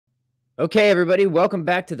Okay, everybody, welcome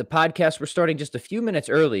back to the podcast. We're starting just a few minutes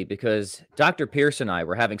early because Dr. Pearce and I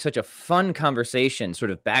were having such a fun conversation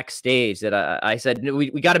sort of backstage that I said, "No, we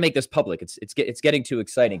got to make this public. It's getting too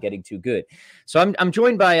exciting, getting too good." So I'm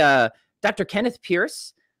joined by Dr. Kenneth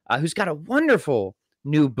Pearce, who's got a wonderful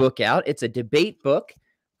new book out. It's a debate book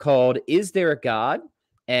called "Is There a God?"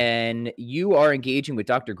 And you are engaging with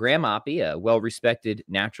Dr. Graham Oppy, a well-respected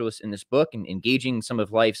naturalist in this book, and engaging some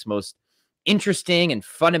of life's most interesting and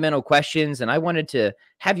fundamental questions. And I wanted to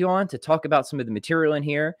have you on to talk about some of the material in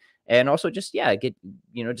here and also just,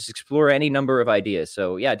 just explore any number of ideas.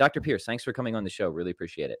 So, yeah, Dr. Pearce, thanks for coming on the show. Really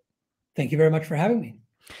appreciate it. Thank you very much for having me.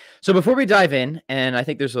 So before we dive in, and I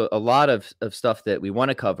think there's a lot of stuff that we want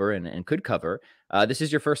to cover and could cover, this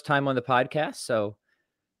is your first time on the podcast. So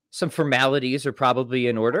some formalities are probably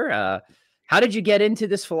in order. How did you get into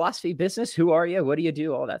this philosophy business? Who are you? What do you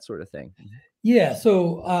do? All that sort of thing. Yeah,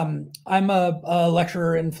 so I'm a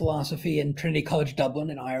lecturer in philosophy in Trinity College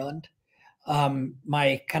Dublin in Ireland.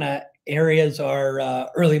 My kind of areas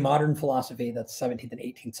are early modern philosophy, that's 17th and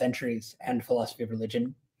 18th centuries, and philosophy of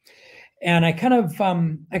religion. And I kind of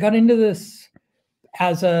I got into this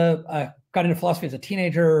I got into philosophy as a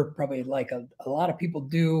teenager, probably like a lot of people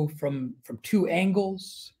do, from two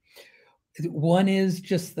angles. One is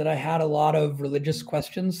just that I had a lot of religious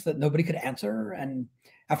questions that nobody could answer, and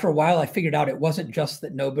after a while, I figured out it wasn't just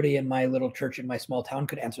that nobody in my little church in my small town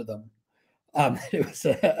could answer them. It was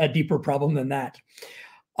a deeper problem than that.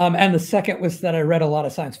 And the second was that I read a lot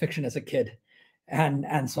of science fiction as a kid.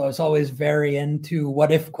 And so I was always very into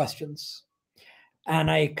what if questions. And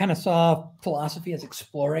I kind of saw philosophy as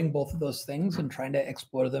exploring both of those things and trying to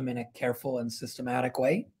explore them in a careful and systematic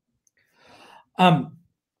way.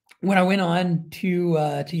 When I went on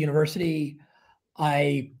to university,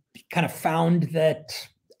 I kind of found that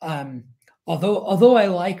although I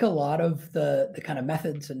like a lot of the kind of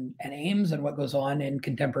methods and aims and what goes on in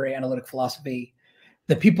contemporary analytic philosophy,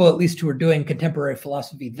 the people, at least who are doing contemporary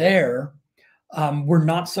philosophy there, were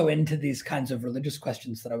not so into these kinds of religious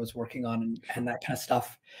questions that I was working on and that kind of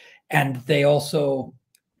stuff. And they also,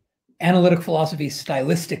 analytic philosophy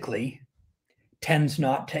stylistically tends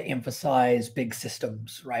not to emphasize big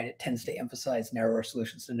systems, right? It tends to emphasize narrower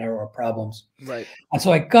solutions to narrower problems. Right. And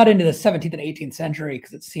so I got into the 17th and 18th century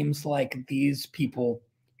because it seems like these people,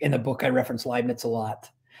 in the book I reference Leibniz a lot.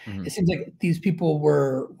 Mm-hmm. It seems like these people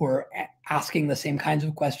were asking the same kinds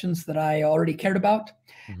of questions that I already cared about.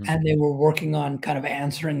 Mm-hmm. And they were working on kind of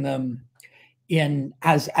answering them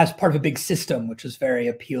as part of a big system, which is very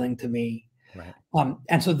appealing to me. Right.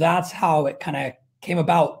 And so that's how it kind of came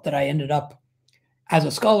about that I ended up as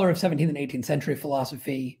a scholar of 17th and 18th century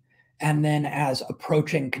philosophy, and then as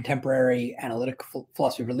approaching contemporary analytic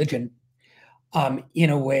philosophy of religion in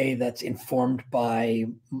a way that's informed by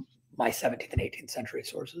my 17th and 18th century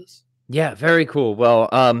sources. Yeah, very cool. Well,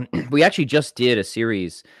 we actually just did a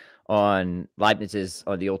series on Leibniz's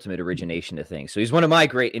on the ultimate origination of things. So he's one of my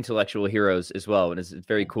great intellectual heroes as well. And it's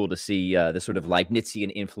very cool to see the sort of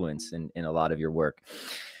Leibnizian influence in a lot of your work.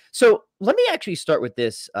 So let me actually start with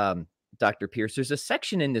this, Dr. Pearce. There's a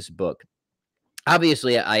section in this book.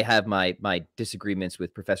 Obviously, I have my disagreements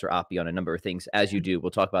with Professor Oppy on a number of things, as you do.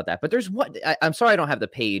 We'll talk about that. But there's one. I'm sorry I don't have the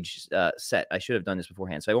page set. I should have done this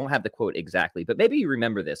beforehand, so I won't have the quote exactly. But maybe you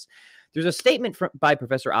remember this. There's a statement by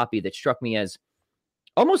Professor Oppy that struck me as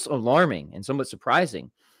almost alarming and somewhat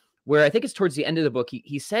surprising, where I think it's towards the end of the book.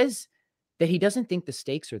 He says that he doesn't think the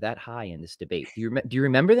stakes are that high in this debate. Do you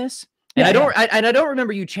remember this? And I don't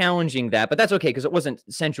remember you challenging that, but that's okay because it wasn't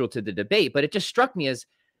central to the debate. But it just struck me as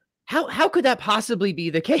how could that possibly be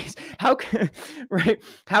the case? How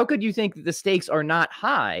could you think that the stakes are not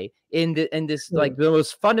high in this like the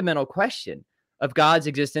most fundamental question of God's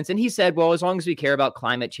existence? And he said, well, as long as we care about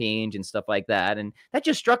climate change and stuff like that, and that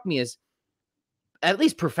just struck me as at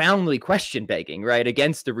least profoundly question begging, right,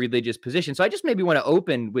 against the religious position. So I just maybe want to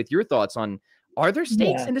open with your thoughts on. Are there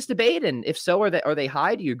stakes in this debate? And if so, are they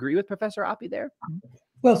high? Do you agree with Professor Oppy there?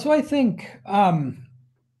 Well, so I think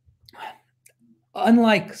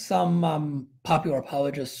unlike some popular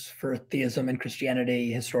apologists for theism and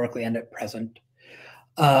Christianity historically and at present,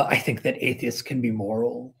 I think that atheists can be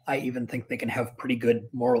moral. I even think they can have pretty good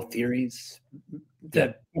moral theories.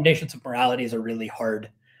 The foundations of morality is a really hard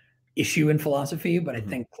issue in philosophy, but I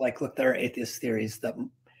think look, there are atheist theories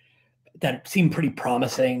that seem pretty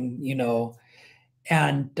promising,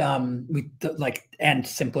 and and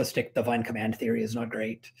simplistic divine command theory is not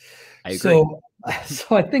great. I agree. So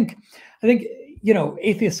I think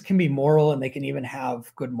atheists can be moral and they can even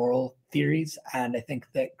have good moral theories. And I think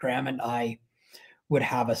that Graham and I would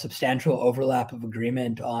have a substantial overlap of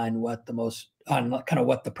agreement on what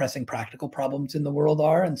the pressing practical problems in the world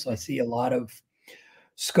are. And so I see a lot of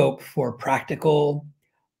scope for practical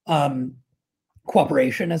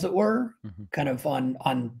cooperation, as it were, kind of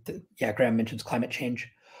Graham mentions climate change.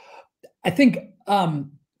 I think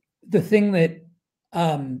the thing that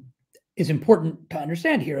is important to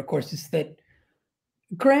understand here, of course, is that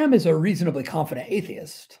Graham is a reasonably confident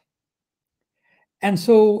atheist. And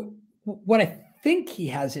so what I think he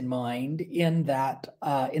has in mind in that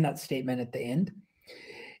statement at the end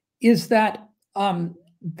is that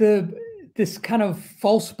this kind of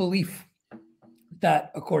false belief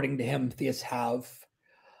that, according to him, theists have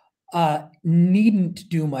needn't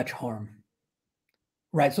do much harm,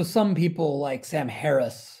 right? So some people like Sam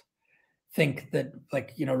Harris think that,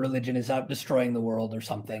 like, religion is out destroying the world or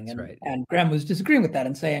something. That's right. And Graham was disagreeing with that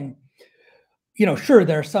and saying, sure,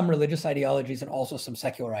 there are some religious ideologies and also some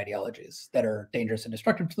secular ideologies that are dangerous and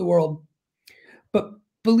destructive to the world, but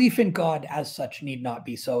belief in God as such need not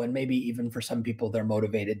be so. And maybe even for some people, they're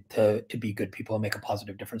motivated to be good people and make a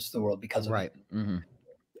positive difference to the world because of it.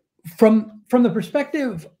 From the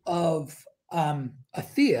perspective of a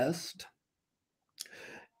theist,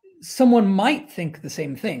 someone might think the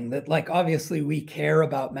same thing, that, like, obviously we care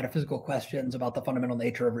about metaphysical questions, about the fundamental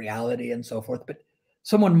nature of reality and so forth, but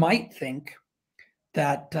someone might think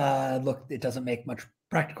that, look, it doesn't make much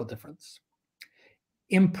practical difference.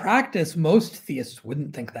 In practice, most theists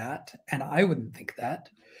wouldn't think that, and I wouldn't think that,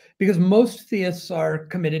 because most theists are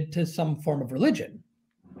committed to some form of religion,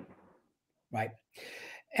 right?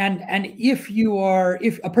 And if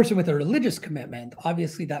a person with a religious commitment,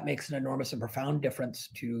 obviously that makes an enormous and profound difference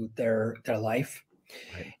to their life.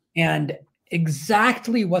 Right. And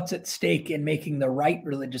exactly what's at stake in making the right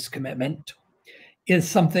religious commitment is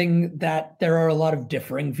something that there are a lot of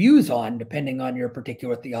differing views on, depending on your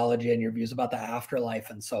particular theology and your views about the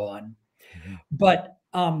afterlife and so on. But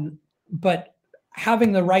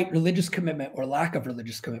having the right religious commitment or lack of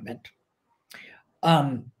religious commitment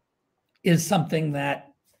is something that,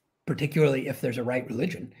 particularly if there's a right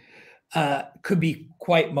religion, could be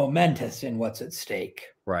quite momentous in what's at stake.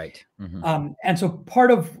 Right. And so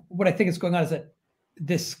part of what I think is going on is that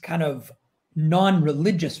this kind of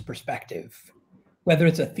non-religious perspective, whether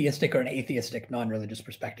it's a theistic or an atheistic non-religious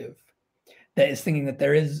perspective, that is thinking that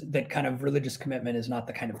that kind of religious commitment is not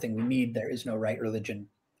the kind of thing we need. There is no right religion.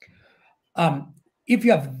 If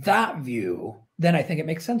you have that view, then I think it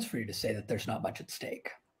makes sense for you to say that there's not much at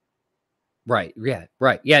stake. Right. Yeah.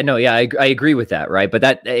 Right. Yeah. No. Yeah. I agree with that. Right. But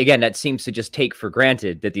that, again, that seems to just take for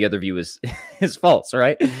granted that the other view is false.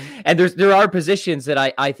 Right. And there are positions that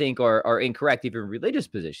I think are incorrect, even religious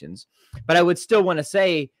positions. But I would still want to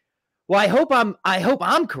say, well, I hope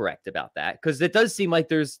I'm correct about that, because it does seem like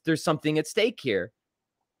there's something at stake here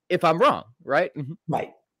if I'm wrong. Right.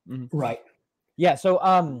 Right. Right. Yeah. So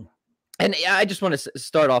and I just want to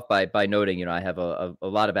start off by noting, I have a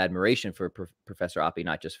lot of admiration for Professor Oppy,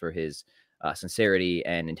 not just for his sincerity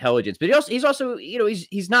and intelligence, but he's also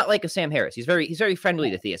he's not like a Sam Harris. He's very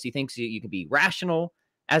friendly to theists. He thinks you can be rational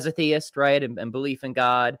as a theist, right, and belief in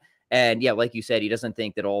God. And yeah, like you said, he doesn't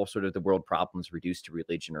think that all sort of the world problems reduced to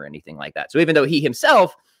religion or anything like that. So even though he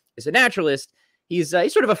himself is a naturalist, he's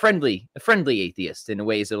sort of a friendly atheist in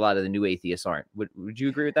ways that a lot of the new atheists aren't. Would you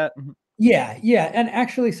agree with that? Yeah. And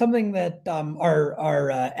actually, something that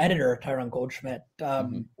our editor Tyrone Goldschmidt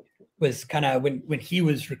was kind of, when he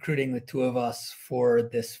was recruiting the two of us for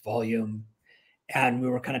this volume, and we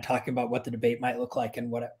were kind of talking about what the debate might look like and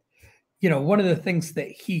what one of the things that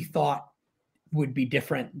he thought would be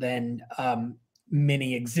different than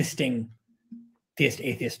many existing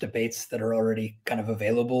theist-atheist debates that are already kind of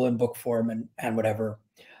available in book form and whatever,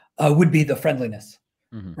 would be the friendliness,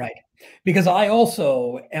 right? Because I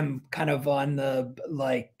also am kind of on the,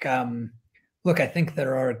 like, look, I think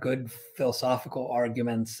there are good philosophical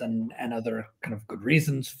arguments and other kind of good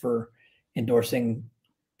reasons for endorsing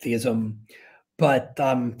theism, but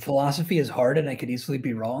philosophy is hard and I could easily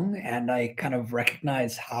be wrong. And I kind of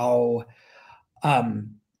recognize how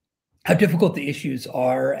difficult the issues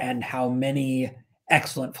are and how many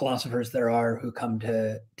excellent philosophers there are who come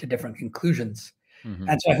to different conclusions.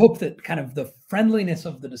 And so I hope that kind of the friendliness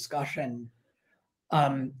of the discussion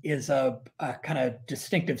is a kind of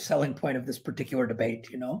distinctive selling point of this particular debate,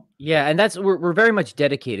 Yeah, and we're very much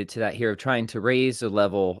dedicated to that here, of trying to raise a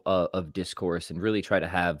level of discourse and really try to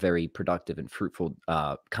have very productive and fruitful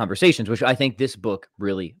conversations, which I think this book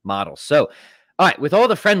really models. So, all right, with all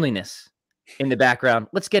the friendliness in the background,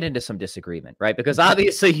 let's get into some disagreement, right? Because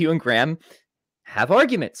obviously you and Graham have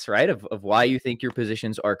arguments, right, of why you think your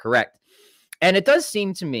positions are correct. And it does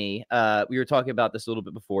seem to me, we were talking about this a little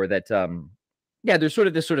bit before, that Yeah, there's sort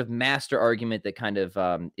of this sort of master argument that kind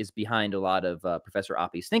of is behind a lot of Professor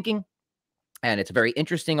Oppy's thinking, and it's a very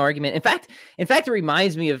interesting argument. In fact, it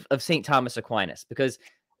reminds me of St. Thomas Aquinas, because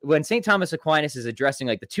when St. Thomas Aquinas is addressing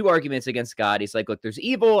like the two arguments against God, he's like, look, there's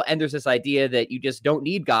evil, and there's this idea that you just don't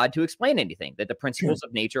need God to explain anything, that the principles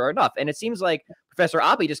of nature are enough. And it seems like Professor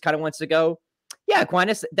Oppy just kind of wants to go, yeah,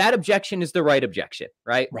 Aquinas, that objection is the right objection,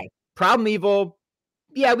 right? Right. Problem evil,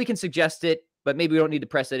 yeah, we can suggest it, but maybe we don't need to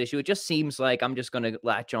press that issue. It just seems like I'm just going to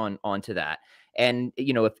latch onto that. And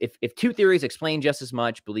if two theories explain just as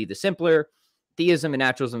much, believe the simpler. Theism and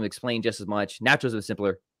naturalism explain just as much. Naturalism is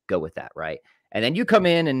simpler. Go with that, right? And then you come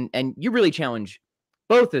in and you really challenge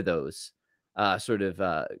both of those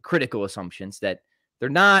critical assumptions that they're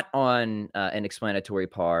not on an explanatory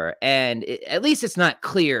par, and at least it's not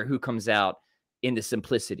clear who comes out in the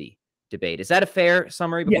simplicity debate. Is that a fair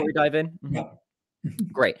summary before we dive in? Mm-hmm. Yeah.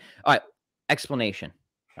 Great. All right. Explanation.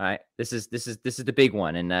 All right. This is the big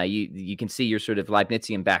one. And you can see your sort of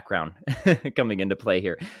Leibnizian background coming into play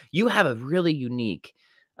here. You have a really unique,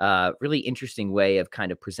 really interesting way of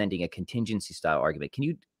kind of presenting a contingency style argument. Can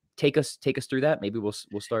you take us through that? Maybe we'll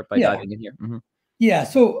start by diving in here. Mm-hmm. Yeah.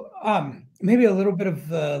 So maybe a little bit of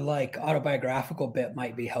the like autobiographical bit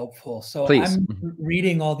might be helpful. So Please. I'm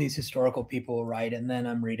reading all these historical people, right? And then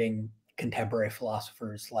I'm reading contemporary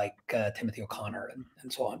philosophers like Timothy O'Connor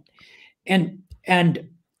and so on. And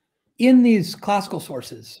in these classical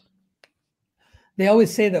sources, they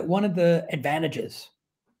always say that one of the advantages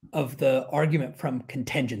of the argument from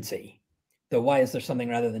contingency, the why is there something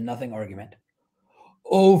rather than nothing argument,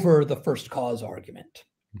 over the first cause argument,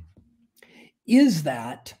 is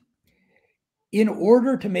that in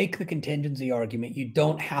order to make the contingency argument, you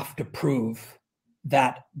don't have to prove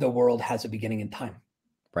that the world has a beginning in time.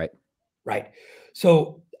 Right. Right.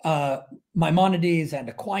 So Maimonides and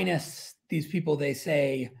Aquinas, these people, they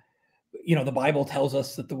say, the Bible tells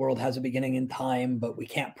us that the world has a beginning in time, but we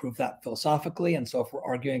can't prove that philosophically. And so if we're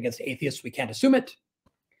arguing against atheists, we can't assume it.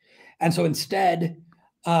 And so instead,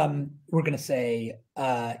 we're going to say,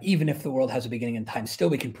 even if the world has a beginning in time, still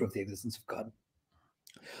we can prove the existence of God.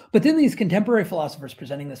 But then these contemporary philosophers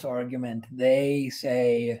presenting this argument, they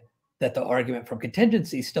say that the argument from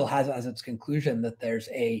contingency still has as its conclusion that there's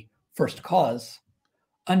a first cause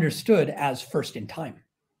understood as first in time.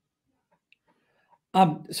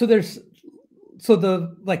 So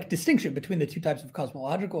the like distinction between the two types of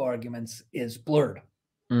cosmological arguments is blurred.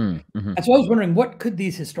 Mm-hmm. And so I was wondering, what could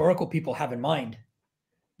these historical people have in mind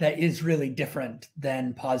that is really different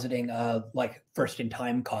than positing a like first in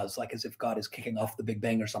time cause, like as if God is kicking off the Big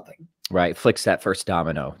Bang or something? Right. Flicks that first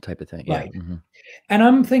domino type of thing. Right. Yeah. Mm-hmm. And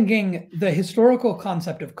I'm thinking the historical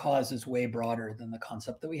concept of cause is way broader than the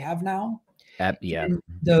concept that we have now. Yeah. In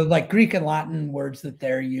the like Greek and Latin words that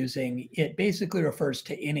they're using, it basically refers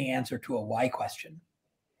to any answer to a why question.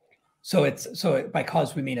 So by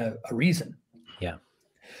cause, we mean a reason. Yeah.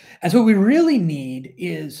 And so what we really need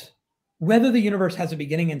is whether the universe has a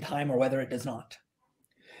beginning in time or whether it does not.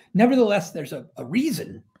 Nevertheless, there's a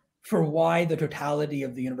reason for why the totality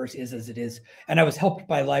of the universe is as it is. And I was helped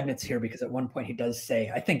by Leibniz here, because at one point he does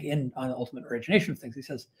say, I think on the ultimate origination of things, he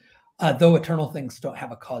says, though eternal things don't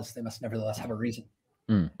have a cause, they must nevertheless have a reason.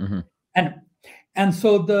 Mm-hmm. And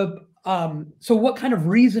so so what kind of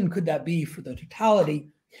reason could that be for the totality?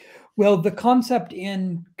 Well, the concept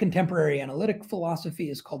in contemporary analytic philosophy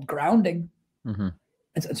is called grounding. Mm-hmm.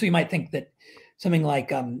 And so you might think that something like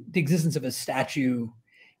the existence of a statue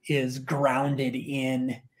is grounded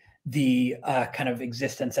in the kind of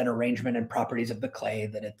existence and arrangement and properties of the clay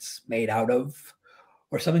that it's made out of,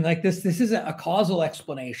 or something like this. This isn't a causal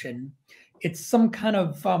explanation. It's some kind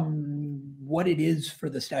of what it is for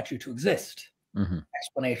the statue to exist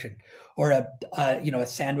explanation. Or a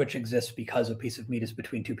sandwich exists because a piece of meat is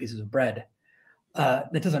between two pieces of bread.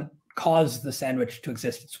 That doesn't cause the sandwich to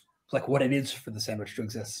exist. It's like what it is for the sandwich to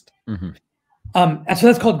exist. Mm-hmm. And so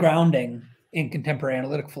that's called grounding in contemporary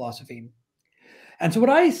analytic philosophy. And so what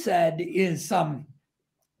I said is,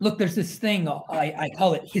 look, there's this thing, I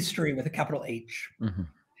call it history with a capital H. Mm-hmm.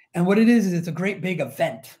 And what it is it's a great big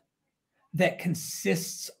event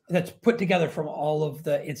that's put together from all of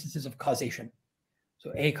the instances of causation.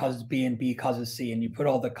 So A causes B and B causes C, and you put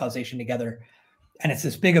all the causation together, and it's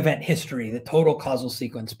this big event history, the total causal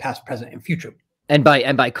sequence, past, present, and future. And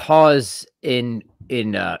by cause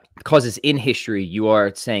causes in history, you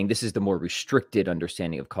are saying this is the more restricted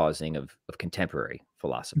understanding of causing of contemporary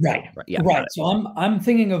philosophy. Right. Yeah. Right. So I'm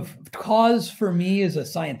thinking of cause for me is a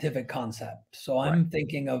scientific concept. So I'm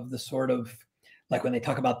thinking of the sort of like when they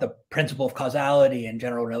talk about the principle of causality and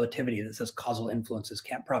general relativity that says causal influences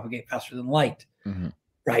can't propagate faster than light. Mm-hmm.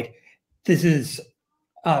 Right. This is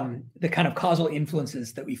the kind of causal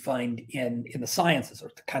influences that we find in the sciences,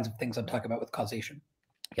 or the kinds of things I'm talking about with causation.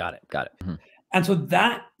 Got it. Got it. Mm-hmm. And so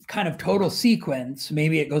that kind of total sequence,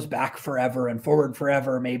 maybe it goes back forever and forward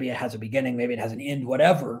forever. Maybe it has a beginning, maybe it has an end,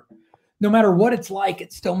 whatever. No matter what it's like,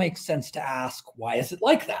 it still makes sense to ask, why is it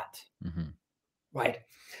like that? Mm-hmm. Right.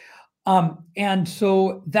 And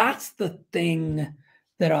so that's the thing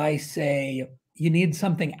that I say you need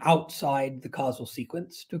something outside the causal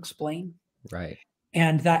sequence to explain. Right.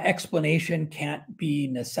 And that explanation can't be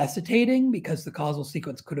necessitating because the causal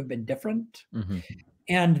sequence could have been different. Mm-hmm.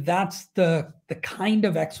 And that's the kind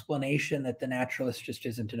of explanation that the naturalist just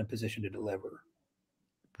isn't in a position to deliver.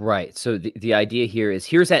 Right. So the idea here is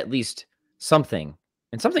here's at least something,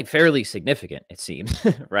 and something fairly significant, it seems,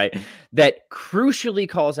 right, that crucially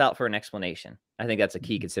calls out for an explanation. I think that's a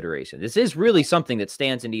key consideration. This is really something that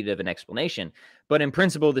stands in need of an explanation, but in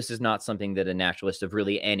principle, this is not something that a naturalist of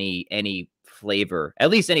really any flavor, at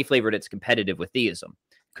least any flavor that's competitive with theism,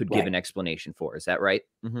 could give an explanation for. Is that right?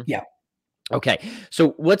 Mm-hmm. Yeah. Okay,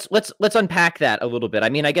 so let's unpack that a little bit. I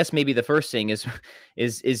mean, I guess maybe the first thing is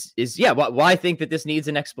yeah, why think that this needs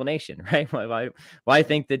an explanation, right? Why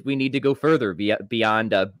think that we need to go further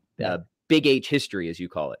beyond big H history, as you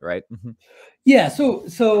call it, right? Mm-hmm. Yeah. So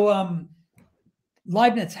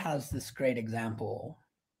Leibniz has this great example,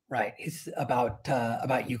 right? He's about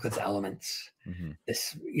Euclid's Elements, Mm-hmm.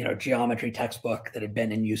 this geometry textbook that had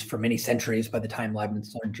been in use for many centuries by the time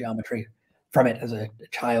Leibniz learned geometry from it as a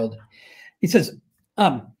child. He says,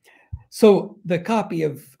 so the copy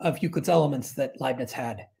of Euclid's Elements that Leibniz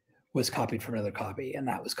had was copied from another copy, and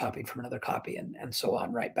that was copied from another copy, and so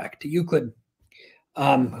on, right back to Euclid,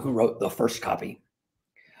 who wrote the first copy.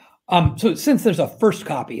 So since there's a first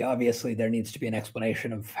copy, obviously there needs to be an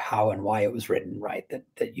explanation of how and why it was written, right?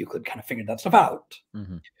 That Euclid kind of figured that stuff out.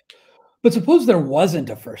 Mm-hmm. But suppose there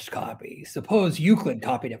wasn't a first copy. Suppose Euclid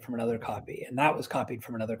copied it from another copy, and that was copied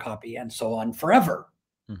from another copy, and so on forever.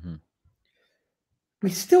 Mm-hmm.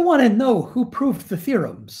 We still want to know who proved the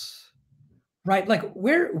theorems, right? Like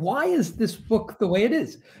why is this book the way it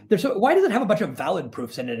is? Why does it have a bunch of valid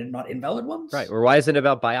proofs in it and not invalid ones? Right. Or why is it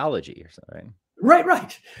about biology or something?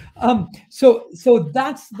 Right. So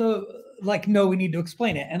that's no, we need to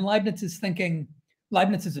explain it. And Leibniz is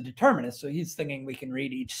a determinist, so he's thinking we can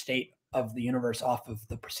read each state of the universe off of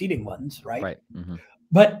the preceding ones, right? Right. Mm-hmm.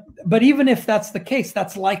 But even if that's the case,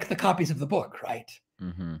 that's like the copies of the book, right?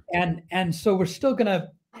 Mm-hmm. And so we're still gonna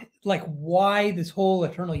why this whole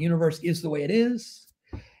eternal universe is the way it is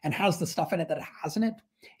and has the stuff in it that it has in it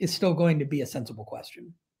is still going to be a sensible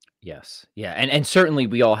question. Yes. Yeah. And certainly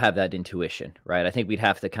we all have that intuition, right? I think we'd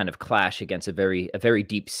have to kind of clash against a very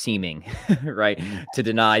deep seeming, right? To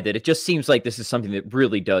deny that it just seems like this is something that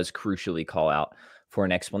really does crucially call out for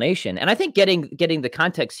an explanation. And I think getting the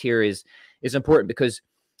context here is important because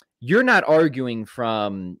you're not arguing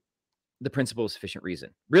from the principle of sufficient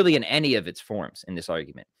reason, really in any of its forms in this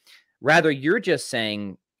argument. Rather, you're just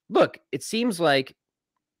saying, look, it seems like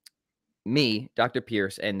me, Dr.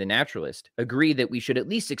 Pearce, and the naturalist agree that we should at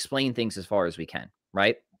least explain things as far as we can,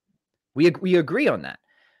 right? We agree on that.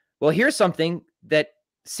 Well, here's something that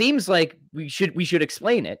seems like we should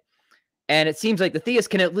explain it. And it seems like the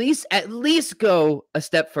theist can at least go a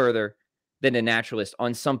step further than a naturalist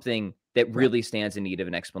on something that really stands in need of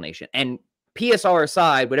an explanation. And PSR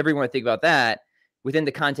aside, whatever you want to think about that, within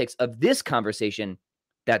the context of this conversation,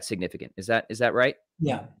 that's significant. Is that right?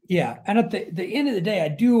 Yeah. And at the end of the day, I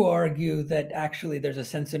do argue that actually there's a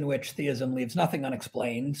sense in which theism leaves nothing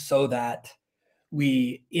unexplained so that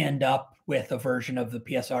we end up with a version of the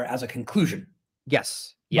PSR as a conclusion.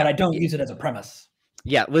 Yes. But I don't use it as a premise.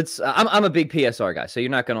 Yeah, I'm a big PSR guy, so you're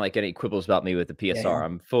not going to get any quibbles about me with the PSR. Yeah.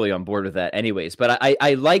 I'm fully on board with that anyways, but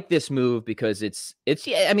I like this move because it's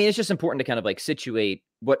just important to kind of situate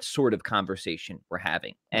what sort of conversation we're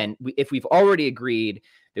having. And if we've already agreed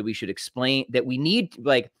that we should explain that we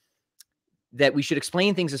should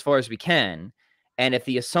explain things as far as we can, and if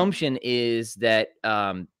the assumption is that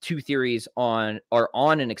two theories are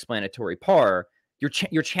on an explanatory par,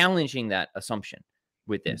 you're challenging that assumption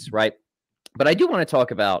with this, right? But I do want to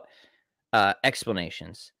talk about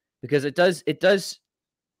explanations because it does.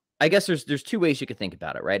 I guess there's two ways you could think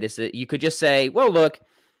about it, right? Is that you could just say, well, look,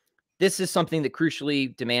 this is something that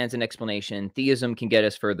crucially demands an explanation. Theism can get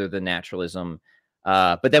us further than naturalism,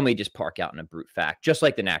 but then we just park out in a brute fact, just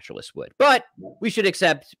like the naturalist would. But we should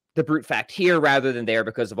accept the brute fact here rather than there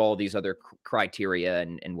because of all these other criteria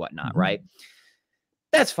and whatnot, right?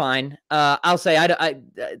 That's fine. I'll say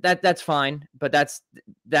that's fine, but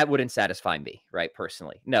that wouldn't satisfy me, right?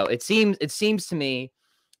 Personally, no. It seems to me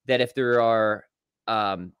that if there are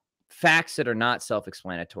facts that are not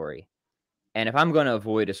self-explanatory, And if I'm going to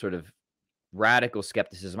avoid a sort of radical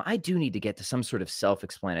skepticism, I do need to get to some sort of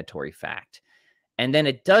self-explanatory fact. And then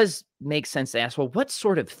it does make sense to ask, well, what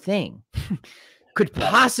sort of thing could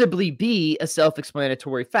possibly be a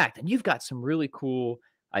self-explanatory fact? And you've got some really cool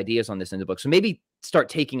ideas on this in the book. So maybe start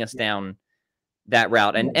taking us down that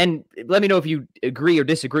route, and let me know if you agree or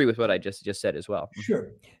disagree with what I just said as well. Sure.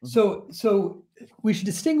 So we should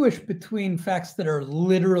distinguish between facts that are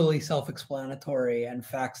literally self-explanatory and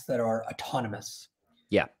facts that are autonomous.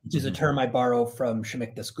 Yeah. Which is a term I borrow from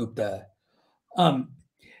Shamik Dasgupta.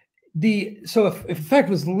 So if a fact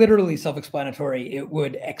was literally self-explanatory, it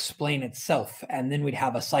would explain itself, and then we'd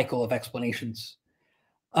have a cycle of explanations.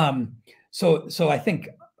 So I think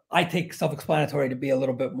I take self-explanatory to be a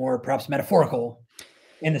little bit more perhaps metaphorical,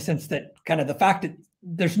 in the sense that kind of the fact that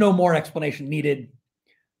there's no more explanation needed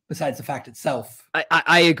besides the fact itself.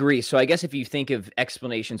 I agree. So I guess if you think of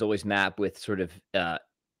explanations always map with sort of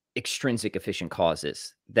extrinsic efficient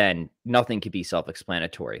causes, then nothing could be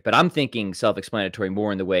self-explanatory. But I'm thinking self-explanatory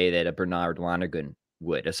more in the way that a Bernard Lonergan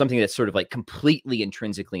would, of something that's sort of like completely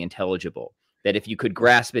intrinsically intelligible, that if you could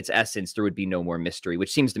grasp its essence, there would be no more mystery,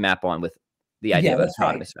 which seems to map on with the idea of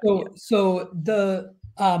autonomous. Right. So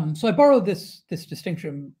I borrowed this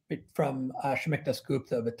distinction from Shamik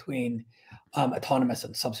Dasgupta between autonomous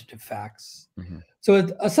and substantive facts. So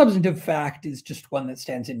a substantive fact is just one that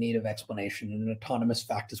stands in need of explanation, and an autonomous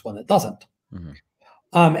fact is one that doesn't.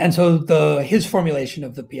 And so his formulation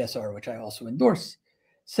of the PSR, which I also endorse,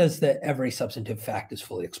 says that every substantive fact is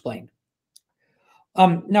fully explained.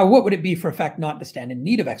 Now, what would it be for a fact not to stand in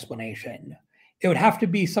need of explanation? It would have to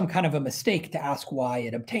be some kind of a mistake to ask why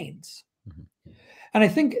it obtains. And I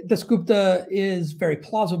think Dasgupta is very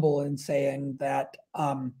plausible in saying that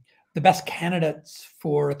the best candidates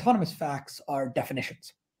for autonomous facts are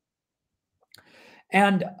definitions.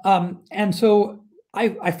 And so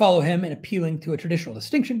I follow him in appealing to a traditional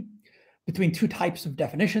distinction between two types of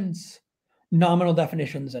definitions: nominal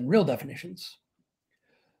definitions and real definitions.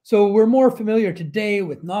 So we're more familiar today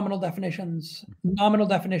with nominal definitions. Nominal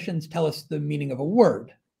definitions tell us the meaning of a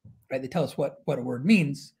word, right? They tell us what a word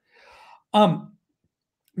means.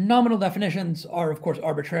 Nominal definitions are, of course,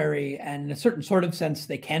 arbitrary, and in a certain sort of sense,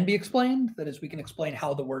 they can be explained. That is, we can explain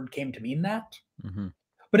how the word came to mean that.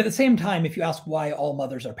 But at the same time, if you ask why all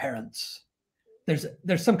mothers are parents,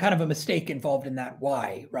 there's some kind of a mistake involved in that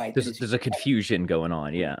why, right? There's a confusion going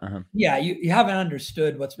on, yeah. Yeah, you haven't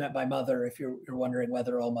understood what's meant by mother if you're wondering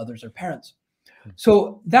whether all mothers are parents.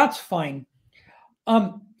 So that's fine.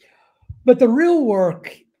 But the real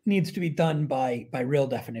work needs to be done by real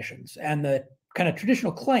definitions. And the kind of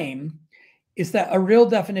traditional claim is that a real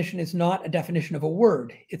definition is not a definition of a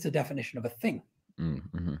word, it's a definition of a thing.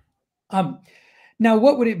 Now,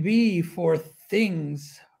 what would it be for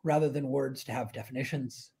things rather than words to have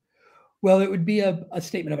definitions? Well, it would be a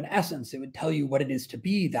statement of an essence. It would tell you what it is to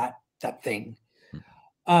be that thing,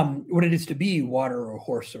 what it is to be water or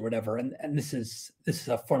horse or whatever. And this is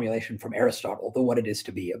a formulation from Aristotle. The what it is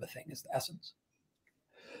to be of a thing is the essence.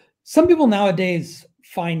 Some people nowadays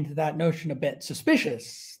find that notion a bit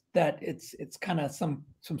suspicious, that it's kind of some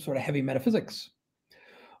sort of heavy metaphysics.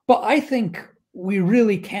 But I think we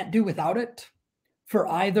really can't do without it for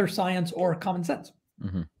either science or common sense.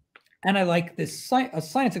 And I like this a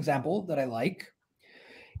science example that I like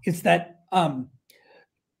is that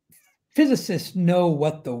physicists know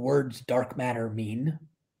what the words dark matter mean,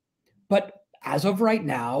 but as of right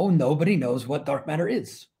now, nobody knows what dark matter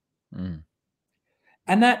is.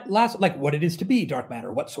 And that last, like what it is to be dark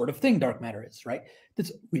matter, what sort of thing dark matter is, right?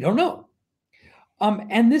 We don't know.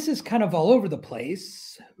 And this is kind of all over the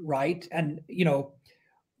place, right? And,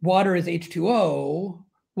 water is H2O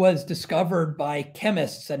was discovered by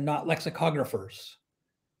chemists and not lexicographers,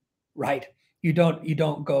 right? You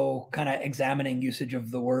don't go kind of examining usage of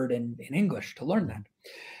the word in English to learn that.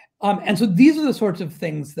 And so these are the sorts of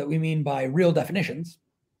things that we mean by real definitions.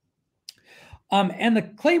 And the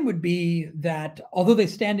claim would be that although they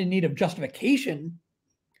stand in need of justification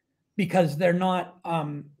because they're not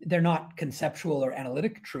conceptual or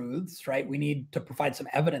analytic truths, right? We need to provide some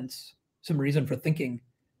evidence, some reason for thinking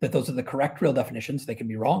that those are the correct real definitions. They can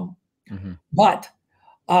be wrong. But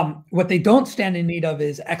what they don't stand in need of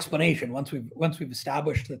is explanation. Once we've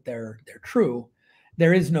established that they're true,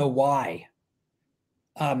 there is no why.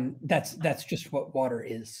 That's just what water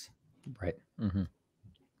is. Right.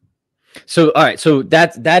 So, all right. So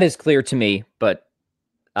that is clear to me. But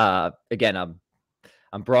again,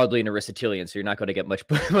 I'm broadly an Aristotelian, so you're not going to get much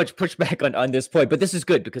pushback on this point. But this is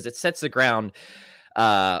good because it sets the ground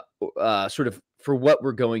sort of for what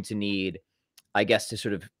we're going to need, I guess, to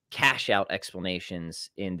sort of cash out explanations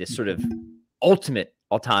in this sort of ultimate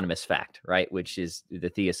autonomous fact, right? Which is the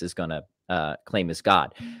theist is going to claim as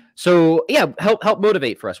God. So yeah, help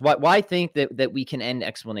motivate for us. Why think that we can end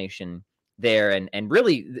explanation there? And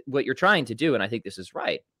really what you're trying to do, and I think this is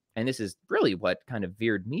right, and this is really what kind of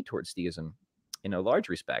veered me towards theism in a large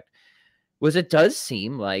respect, was it does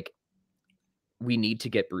seem like we need to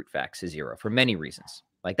get brute facts to zero for many reasons.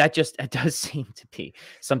 Like it does seem to be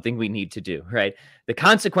something we need to do, right? The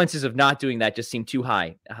consequences of not doing that just seem too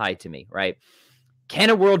high to me, right? Can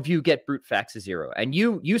a worldview get brute facts to zero? And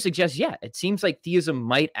you suggest, yeah, it seems like theism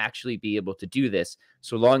might actually be able to do this,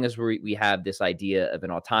 so long as we have this idea of an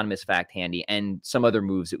autonomous fact handy and some other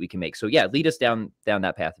moves that we can make. So yeah, lead us down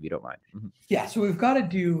that path if you don't mind. Yeah, so what we've got to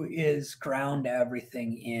do is ground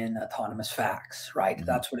everything in autonomous facts, right?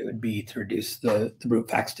 That's what it would be to reduce the brute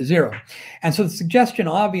facts to zero. And so the suggestion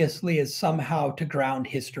obviously is somehow to ground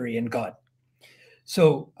history in God.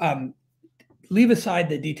 So leave aside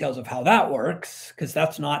the details of how that works, because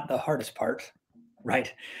that's not the hardest part,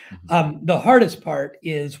 right? The hardest part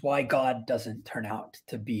is why God doesn't turn out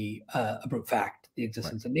to be a brute fact, the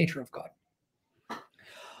existence and nature of God.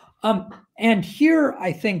 And here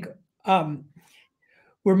I think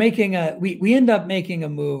we're making we end up making a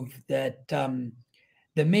move that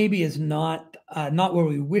that maybe is not where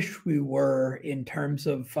we wish we were in terms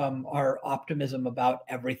of our optimism about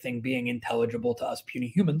everything being intelligible to us puny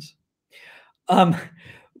humans.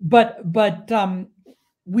 But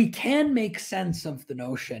we can make sense of the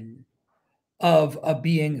notion of a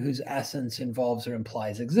being whose essence involves or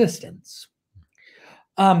implies existence.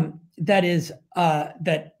 That is,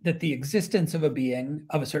 that the existence of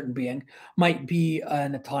a certain being, might be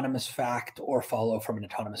an autonomous fact or follow from an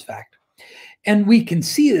autonomous fact. And we can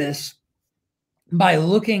see this by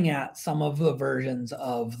looking at some of the versions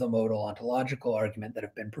of the modal ontological argument that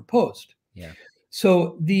have been proposed. Yeah.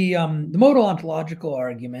 So the modal ontological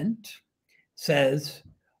argument says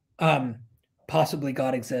possibly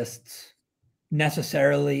God exists.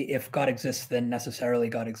 Necessarily, if God exists, then necessarily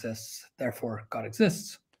God exists. Therefore, God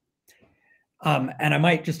exists. And I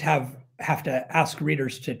might just have to ask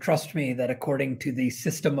readers to trust me that according to the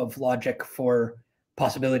system of logic for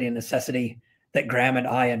possibility and necessity that Graham and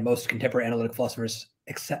I and most contemporary analytic philosophers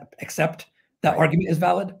accept that argument is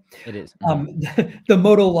valid. It is. The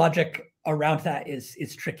modal logic around that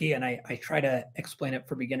is tricky, and I try to explain it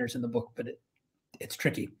for beginners in the book, but it's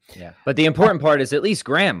tricky. Yeah, but the important part is at least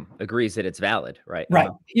Graham agrees that it's valid, right? Right.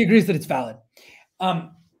 He agrees that it's valid.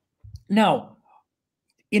 Now,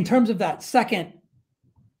 in terms of that second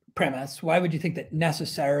premise, why would you think that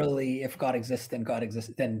necessarily, if God exists, then God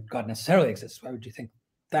necessarily exists? Why would you think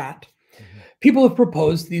that? People have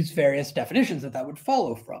proposed these various definitions that would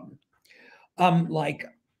follow from, like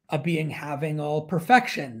a being having all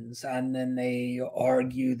perfections, and then they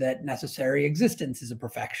argue that necessary existence is a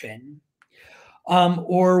perfection.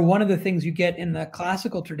 Or one of the things you get in the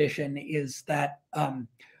classical tradition is that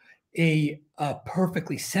a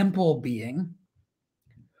perfectly simple being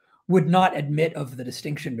would not admit of the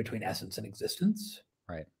distinction between essence and existence.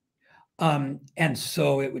 Right. And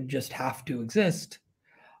so it would just have to exist.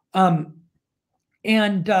 And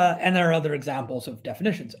there are other examples of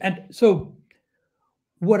definitions. And so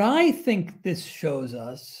what I think this shows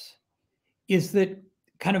us is that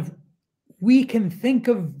kind of we can think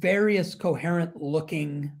of various coherent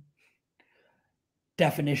looking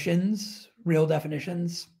definitions, real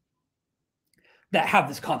definitions, that have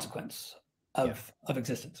this consequence of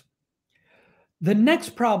existence. The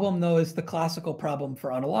next problem, though, is the classical problem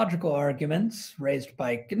for ontological arguments raised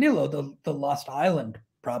by Ganilo, the Lost Island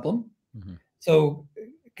problem. So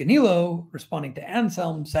Ganilo, responding to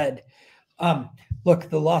Anselm, said, look,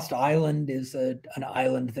 the lost island is an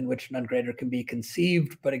island than which none greater can be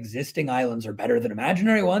conceived, but existing islands are better than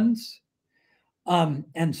imaginary ones.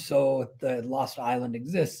 And so the lost island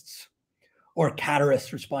exists. Or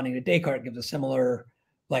Caterus, responding to Descartes, gives a similar,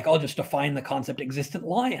 like, I'll just define the concept existent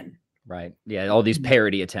lion. Right. Yeah. All these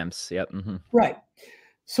parody attempts. Yep. Right.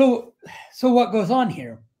 So what goes on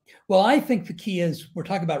here? Well, I think the key is we're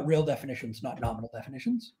talking about real definitions, not nominal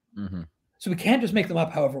definitions. So we can't just make them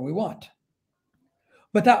up however we want.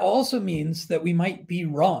 But that also means that we might be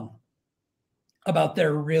wrong about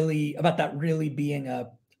that really being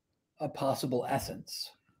a possible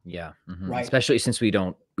essence. Yeah. Right. Especially since we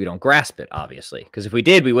don't grasp it, obviously, because if we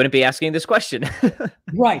did, we wouldn't be asking this question.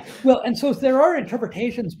 Right. Well, and so there are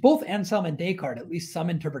interpretations, both Anselm and Descartes, at least some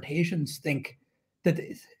interpretations think that,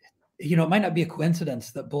 it might not be a coincidence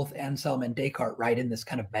that both Anselm and Descartes write in this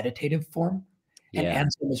kind of meditative form, and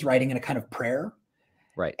Anselm is writing in a kind of prayer.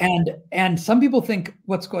 Right. And some people think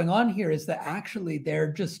what's going on here is that actually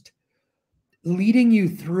they're just leading you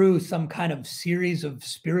through some kind of series of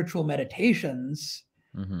spiritual meditations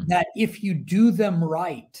that if you do them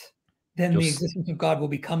right, then the Just existence of God will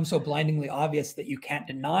become so blindingly obvious that you can't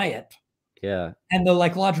deny it. yeah. And the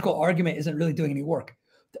logical argument isn't really doing any work.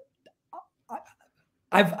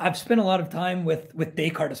 I've spent a lot of time with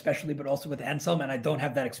Descartes, especially, but also with Anselm, and I don't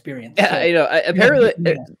have that experience. Yeah, So, you know, apparently,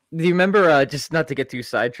 do you remember? Just not to get too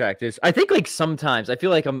sidetracked. I think like sometimes I feel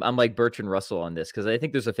like I'm like Bertrand Russell on this because I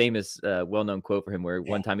think there's a famous, well-known quote for him where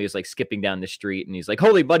one time he was like skipping down the street and he's like,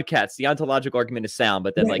 "Holy mudcats, the ontological argument is sound,"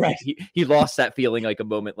 but then like he lost that feeling like a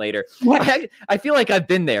moment later. I feel like I've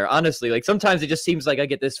been there, honestly. Like sometimes it just seems like I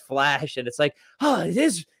get this flash and it's like, oh,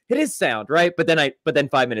 it is sound, right? But then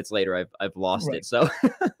 5 minutes later I've lost it. So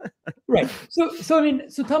right. So I mean,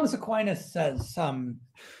 so Thomas Aquinas says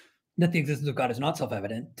that the existence of God is not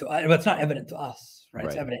self-evident to us. Well, it's not evident to us, right?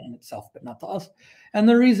 It's evident in itself, but not to us. And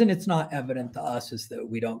the reason it's not evident to us is that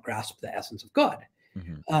we don't grasp the essence of God,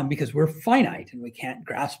 because we're finite and we can't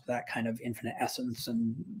grasp that kind of infinite essence.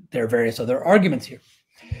 And there are various other arguments here.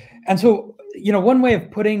 And so, you know, one way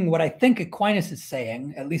of putting what I think Aquinas is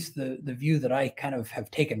saying, at least the view that I kind of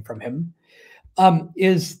have taken from him,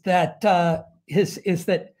 is that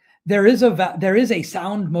there is a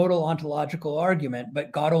sound modal ontological argument,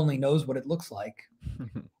 but God only knows what it looks like,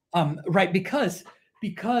 right? Because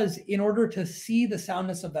in order to see the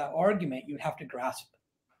soundness of that argument, you have to grasp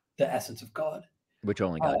the essence of God, which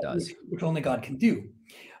only God does, which only God can do.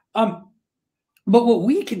 But what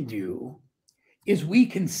we can do is we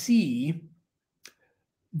can see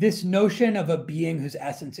this notion of a being whose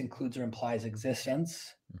essence includes or implies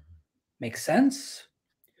existence. Makes sense?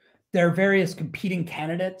 There are various competing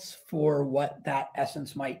candidates for what that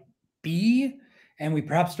essence might be, and we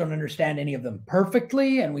perhaps don't understand any of them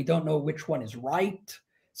perfectly, and we don't know which one is right.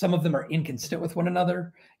 Some of them are inconsistent with one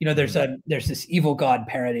another. You know, there's this evil God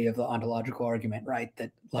parody of the ontological argument, right? That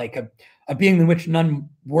like a being in which none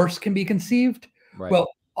worse can be conceived. Right. Well,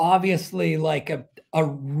 obviously, like a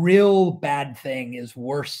real bad thing is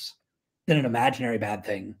worse than an imaginary bad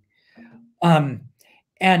thing.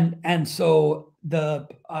 And so so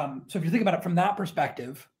if you think about it from that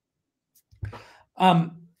perspective,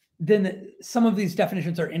 then some of these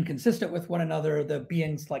definitions are inconsistent with one another. The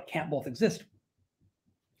beings like can't both exist.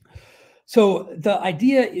 So the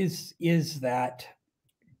idea is that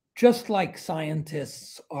just like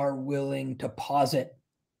scientists are willing to posit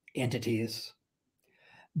entities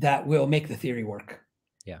that will make the theory work,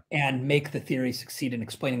 and make the theory succeed in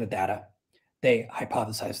explaining the data, they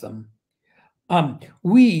hypothesize them.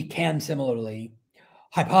 We can similarly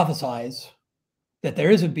hypothesize that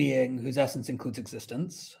there is a being whose essence includes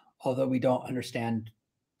existence, although we don't understand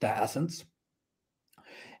that essence.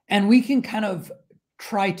 And we can kind of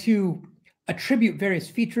try to attribute various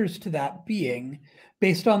features to that being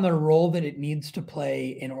based on the role that it needs to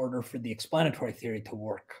play in order for the explanatory theory to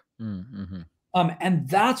work. And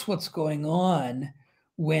that's what's going on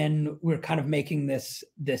when we're kind of making this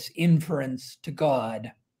inference to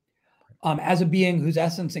God. As a being whose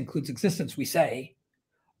essence includes existence, we say,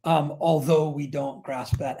 although we don't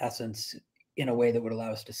grasp that essence in a way that would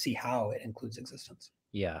allow us to see how it includes existence.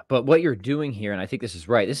 Yeah, but what you're doing here, and I think this is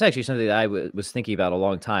right, this is actually something that I was thinking about a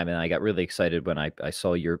long time, and I got really excited when I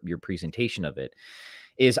saw your presentation of it,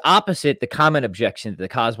 is opposite the common objection that the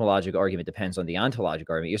cosmological argument depends on the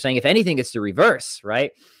ontological argument. You're saying, if anything, it's the reverse,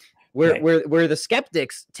 right? Where the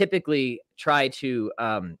skeptics typically try to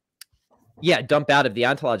dump out of the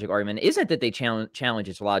ontological argument isn't that they challenge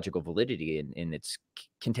its logical validity in its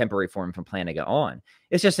contemporary form from Plantinga on.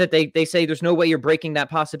 It's just that they say there's no way you're breaking that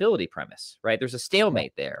possibility premise, right? There's a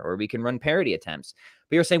stalemate there, or we can run parity attempts.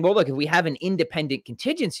 But you're saying, well, look, if we have an independent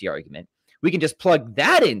contingency argument, we can just plug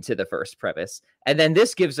that into the first premise, and then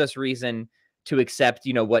this gives us reason to accept,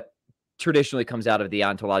 you know, what traditionally comes out of the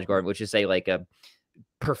ontological argument, which is say like a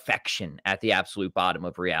perfection at the absolute bottom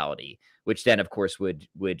of reality, which then of course would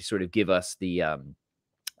sort of give us the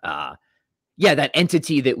that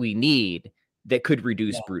entity that we need that could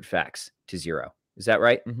reduce brute facts to zero. Is that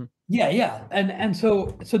right? Yeah. And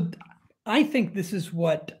so I think this is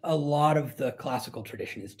what a lot of the classical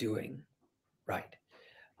tradition is doing, right?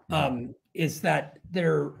 Is that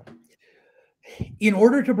they're, in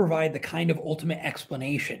order to provide the kind of ultimate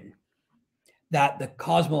explanation that the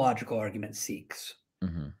cosmological argument seeks,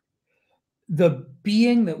 the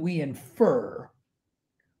being that we infer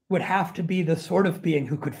would have to be the sort of being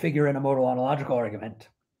who could figure in a modal ontological argument.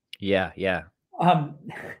 Yeah.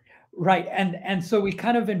 Right. And so we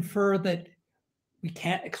kind of infer that we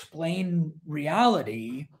can't explain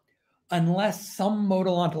reality unless some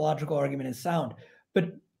modal ontological argument is sound.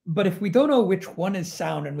 But if we don't know which one is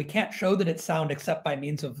sound, and we can't show that it's sound except by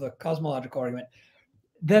means of the cosmological argument,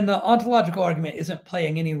 then the ontological argument isn't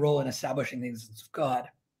playing any role in establishing the existence of God,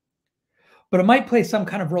 but it might play some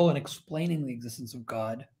kind of role in explaining the existence of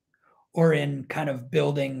God, or in kind of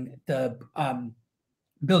building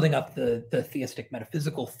up the theistic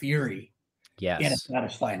metaphysical theory in a Yes.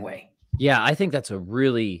 satisfying way. Yeah, I think that's a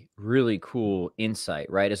really, really cool insight,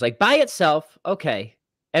 right? It's like by itself, okay.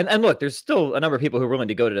 And look, there's still a number of people who are willing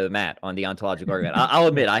to go to the mat on the ontological argument. I'll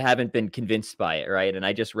admit I haven't been convinced by it, right? And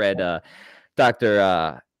I just read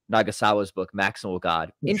Dr. Nagasawa's book, Maximal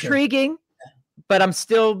God. For sure. Intriguing, but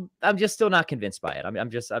I'm just still not convinced by it. I'm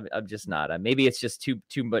just not. Maybe it's just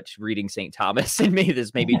too much reading St. Thomas in me.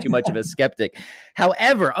 There's maybe too much of a skeptic.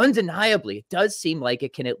 However, undeniably, it does seem like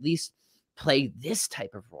it can at least play this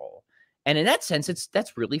type of role. And in that sense,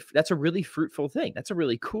 that's a really fruitful thing. That's a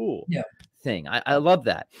really cool thing. I love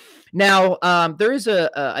that. Now, there is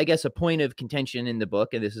I guess a point of contention in the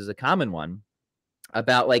book, and this is a common one,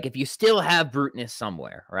 about like if you still have bruteness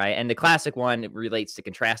somewhere, right? And the classic one relates to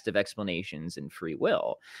contrastive explanations and free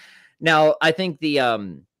will. Now, I think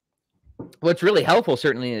the what's really helpful,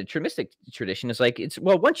 certainly in the Thomistic tradition, is like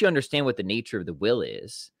once you understand what the nature of the will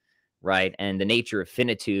is, right, and the nature of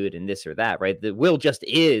finitude and this or that, right, the will just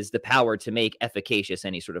is the power to make efficacious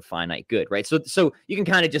any sort of finite good, right? So you can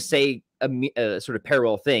kind of just say a sort of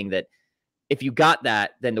parallel thing that if you got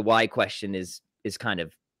that, then the why question is kind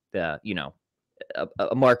of the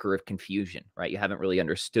a marker of confusion, right? You haven't really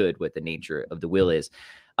understood what the nature of the will is.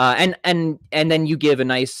 And then you give a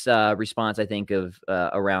nice response, I think, of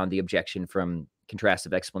around the objection from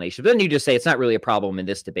contrastive explanation. But then you just say it's not really a problem in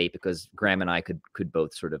this debate because Graham and I could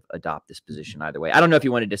both sort of adopt this position either way. I don't know if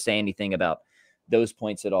you wanted to say anything about those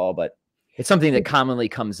points at all, but it's something that commonly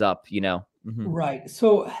comes up, Mm-hmm. Right.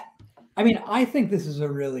 So, I mean, I think this is a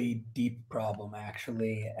really deep problem,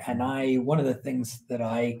 actually. And one of the things that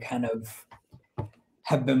I kind of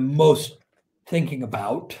have been most thinking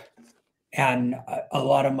about, and a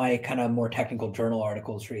lot of my kind of more technical journal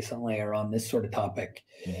articles recently are on this sort of topic,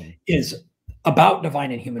 is about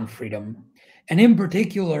divine and human freedom. And in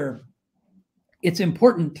particular, it's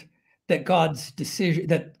important that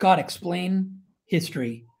God explain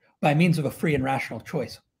history by means of a free and rational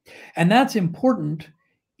choice. And that's important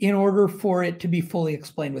in order for it to be fully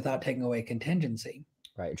explained without taking away contingency.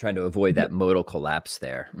 Right, trying to avoid that modal collapse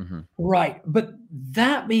there. Mm-hmm. Right, but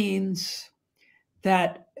that means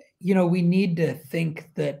that we need to think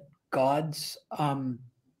that God's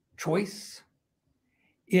choice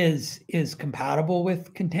is compatible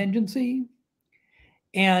with contingency,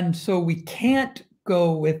 and so we can't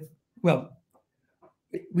go with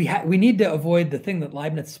we need to avoid the thing that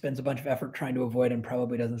Leibniz spends a bunch of effort trying to avoid and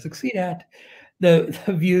probably doesn't succeed at, the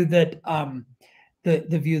view that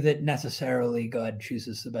the view that necessarily God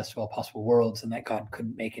chooses the best of all possible worlds and that God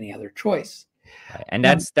couldn't make any other choice. Right. And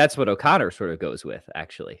that's what O'Connor sort of goes with,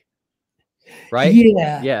 actually. Right?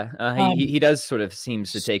 Yeah. He does sort of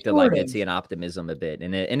seems to take the Leibnizian optimism a bit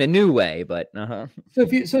in a new way, but So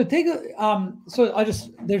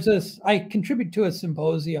I contribute to a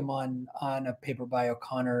symposium on a paper by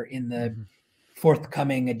O'Connor in the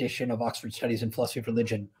forthcoming edition of Oxford Studies in Philosophy of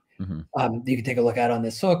Religion. You can take a look at on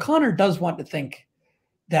this. So O'Connor does want to think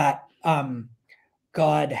that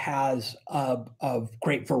God has a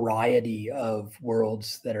great variety of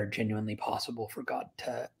worlds that are genuinely possible for God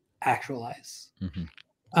to actualize.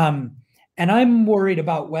 And I'm worried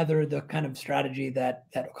about whether the kind of strategy that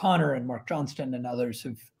O'Connor and Mark Johnston and others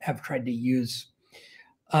have tried to use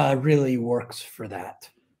really works for that.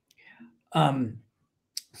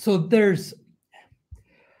 So there's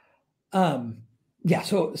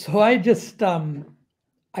so I just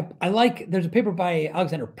I like, there's a paper by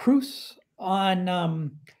Alexander Pearce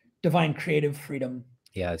on divine creative freedom.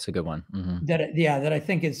 Yeah, it's a good one. That I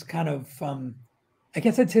think is kind of I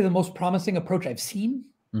guess I'd say the most promising approach I've seen,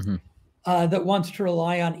 that wants to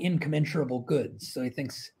rely on incommensurable goods. So he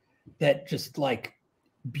thinks that just like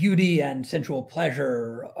beauty and sensual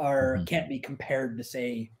pleasure can't be compared to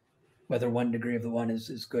say whether 1 degree of the one is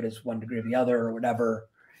as good as 1 degree of the other or whatever.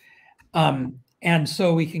 And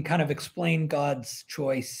so we can kind of explain God's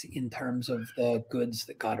choice in terms of the goods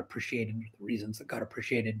that God appreciated, the reasons that God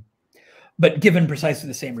appreciated. But given precisely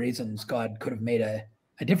the same reasons, God could have made a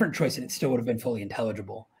different choice and it still would have been fully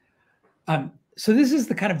intelligible. So this is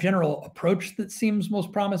the kind of general approach that seems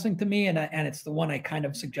most promising to me. And it's the one I kind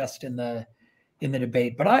of suggest in the in the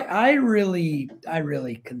debate. But I really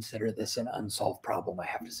consider this an unsolved problem, I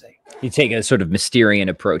have to say. You take a sort of Mysterian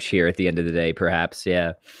approach here at the end of the day, perhaps.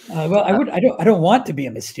 Yeah. Well, I don't want to be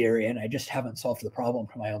a Mysterian. I just haven't solved the problem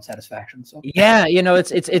for my own satisfaction. So yeah,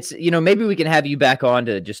 it's maybe we can have you back on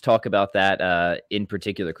to just talk about that in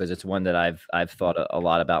particular, because it's one that I've thought a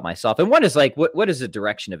lot about myself. And one is like, what is the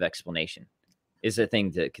direction of explanation? Is a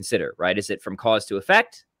thing to consider, right? Is it from cause to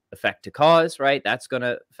effect to cause, right? That's going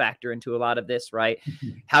to factor into a lot of this, right?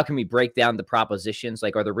 How can we break down the propositions?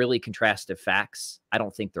 Like, are there really contrastive facts? I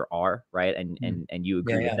don't think there are, right? And you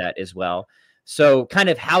agree with that as well. So kind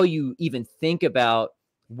of how you even think about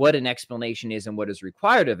what an explanation is and what is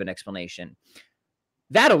required of an explanation,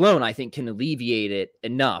 that alone, I think, can alleviate it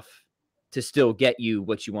enough to still get you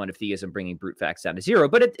what you want of theism, bringing brute facts down to zero.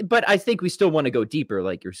 But I think we still want to go deeper,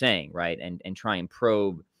 like you're saying, right? And try and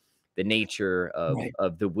probe the nature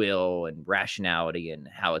of the will and rationality and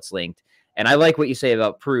how it's linked. And I like what you say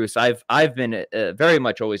about Pearce. I've been very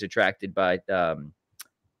much always attracted by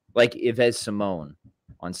like Yves Simon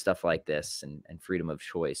on stuff like this and freedom of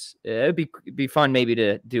choice. It'd be fun maybe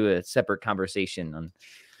to do a separate conversation on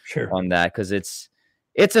that, because it's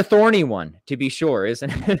a thorny one, to be sure,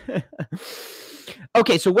 isn't it?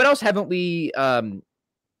 Okay, so what else haven't we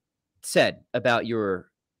said about your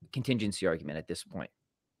contingency argument at this point?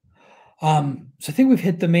 So I think we've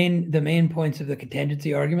hit the main points of the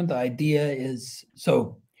contingency argument. The idea is,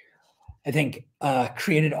 so I think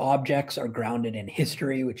created objects are grounded in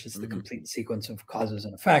history, which is the complete sequence of causes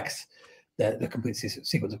and effects, the complete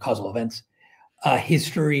sequence of causal events.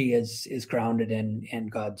 History is grounded in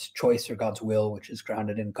God's choice or God's will, which is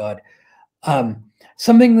grounded in God.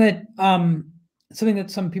 Something that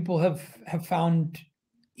some people have found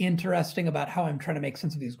interesting about how I'm trying to make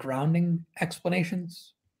sense of these grounding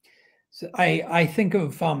explanations. So I think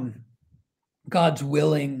of God's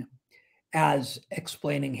willing as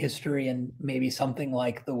explaining history, and maybe something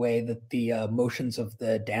like the way that the motions of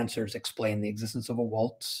the dancers explain the existence of a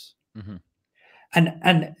waltz.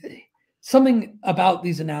 And something about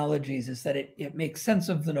these analogies is that it makes sense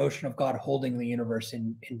of the notion of God holding the universe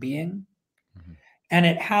in being. And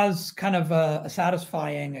it has kind of a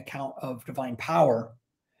satisfying account of divine power,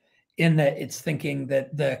 in that it's thinking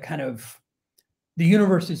that the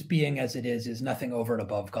universe's being as it is nothing over and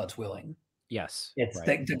above God's willing. Yes. It's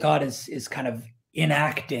that God is kind of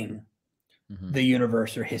enacting the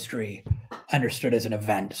universe or history understood as an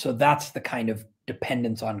event. So that's the kind of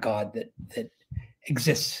dependence on God that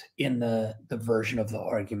exists in the version of the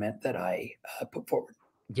argument that I put forward.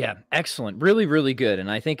 Yeah, excellent. Really, really good.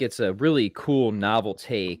 And I think it's a really cool, novel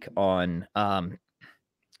take on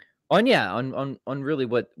really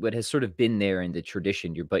what has sort of been there in the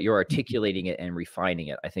tradition. You're articulating it and refining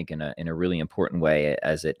it, I think, in a really important way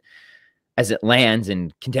as it lands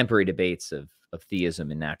in contemporary debates of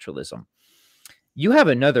theism and naturalism. You have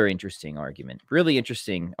another interesting argument, really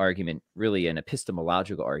an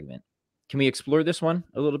epistemological argument. Can we explore this one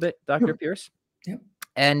a little bit, Dr. Pearce? Yeah.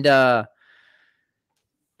 And let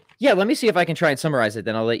me see if I can try and summarize it.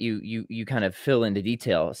 Then I'll let you kind of fill in the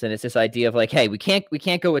details. And it's this idea of like, hey, we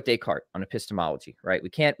can't go with Descartes on epistemology, right? We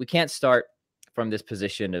can't start from this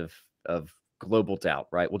position of global doubt,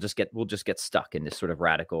 right? We'll just get stuck in this sort of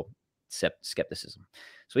radical skepticism.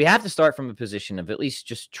 So we have to start from a position of at least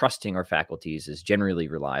just trusting our faculties as generally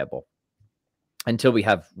reliable until we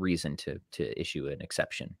have reason to issue an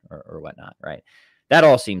exception or whatnot, right? That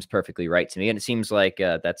all seems perfectly right to me. And it seems like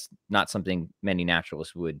that's not something many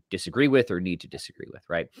naturalists would disagree with or need to disagree with,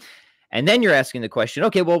 right? And then you're asking the question,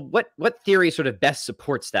 okay, well, what theory sort of best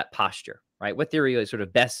supports that posture, right? What theory sort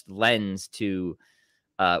of best lends to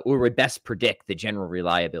or would best predict the general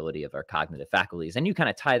reliability of our cognitive faculties? And you kind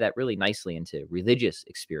of tie that really nicely into religious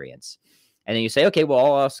experience. And then you say, okay, well,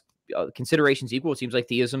 all else considerations equal, it seems like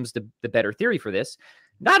theism's the better theory for this.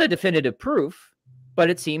 Not a definitive proof, but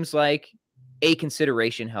it seems like a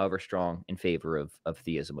consideration, however strong, in favor of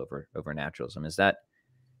theism over naturalism. Is that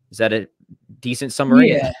a decent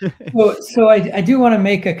summary? Yeah. So I do want to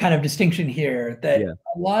make a kind of distinction here that a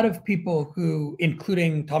lot of people who,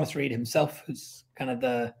 including Thomas Reid himself, who's kind of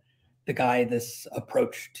the guy this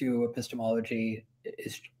approach to epistemology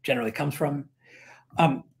generally comes from,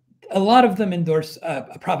 a lot of them endorse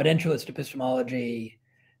a providentialist epistemology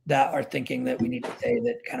that are thinking that we need to say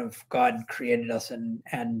that kind of God created us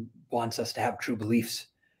and wants us to have true beliefs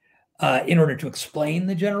in order to explain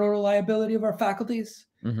the general reliability of our faculties.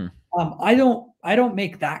 I don't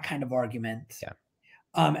make that kind of argument.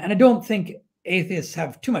 And I don't think atheists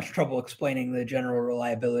have too much trouble explaining the general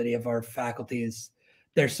reliability of our faculties.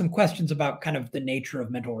 There's some questions about kind of the nature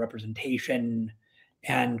of mental representation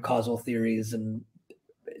and causal theories and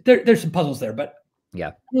there's some puzzles there, but Yeah.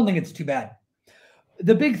 I don't think it's too bad.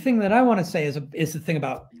 The big thing that I want to say is the thing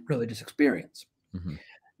about religious experience,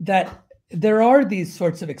 that there are these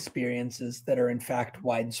sorts of experiences that are in fact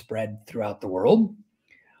widespread throughout the world.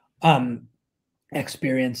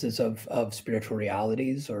 Experiences of spiritual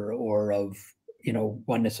realities or of, you know,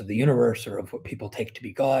 oneness of the universe, or of what people take to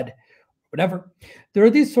be God, whatever. There are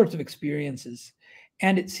these sorts of experiences,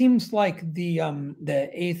 and it seems like the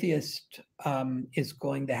atheist is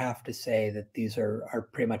going to have to say that these are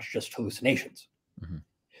pretty much just hallucinations.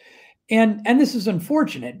 And this is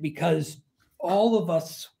unfortunate, because all of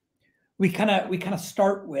us, we kind of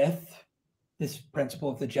start with this principle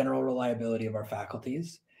of the general reliability of our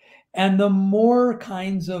faculties. And the more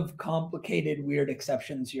kinds of complicated, weird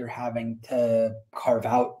exceptions you're having to carve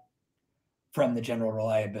out from the general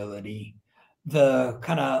reliability, the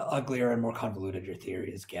kind of uglier and more convoluted your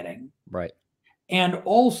theory is getting. Right. And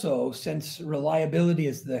also, since reliability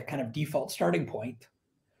is the kind of default starting point,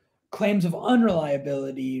 claims of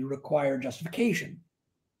unreliability require justification.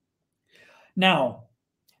 Now,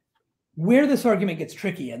 where this argument gets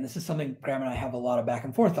tricky, and this is something Graham and I have a lot of back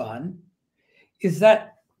and forth on, is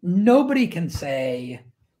that nobody can say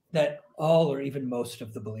that all or even most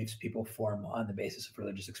of the beliefs people form on the basis of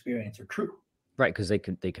religious experience are true. Right, because they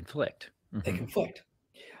conflict. They conflict.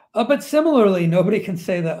 But similarly, nobody can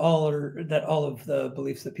say that all of the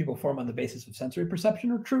beliefs that people form on the basis of sensory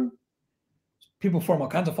perception are true. People form all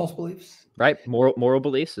kinds of false beliefs. Right, moral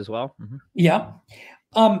beliefs as well. Yeah.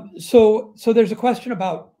 So there's a question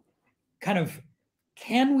about kind of,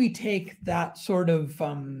 can we take that sort of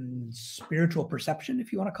spiritual perception,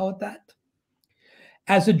 if you want to call it that,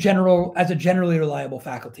 as a generally reliable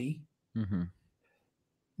faculty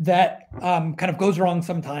that kind of goes wrong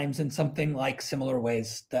sometimes in something like similar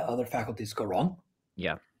ways that other faculties go wrong?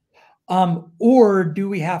 Yeah. Or do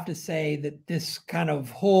we have to say that this kind of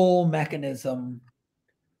whole mechanism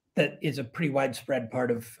that is a pretty widespread part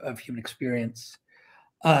of human experience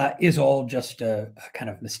is all just a kind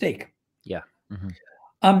of mistake? Yeah.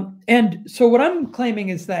 And so what I'm claiming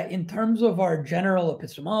is that in terms of our general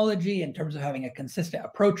epistemology, in terms of having a consistent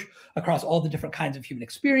approach across all the different kinds of human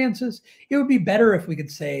experiences, it would be better if we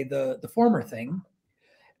could say the former thing.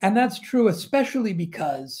 And that's true, especially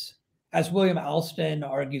because, as William Alston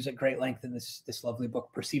argues at great length in this lovely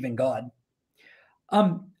book, Perceiving God,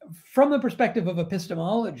 from the perspective of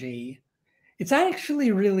epistemology, it's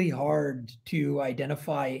actually really hard to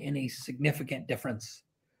identify any significant difference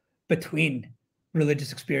between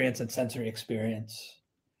religious experience and sensory experience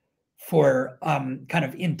for kind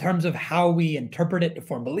of in terms of how we interpret it to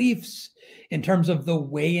form beliefs, in terms of the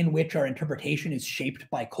way in which our interpretation is shaped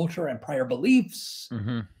by culture and prior beliefs,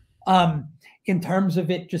 in terms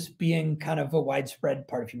of it just being kind of a widespread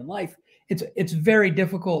part of human life. It's very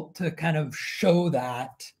difficult to kind of show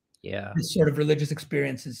that this sort of religious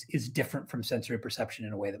experience is different from sensory perception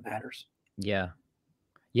in a way that matters. Yeah.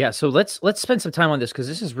 So let's spend some time on this, because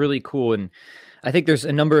this is really cool. And I think there's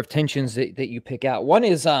a number of tensions that you pick out. One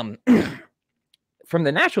is from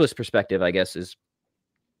the naturalist perspective, I guess, is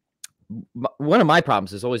one of my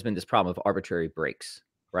problems has always been this problem of arbitrary breaks,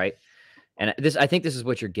 right? And I think this is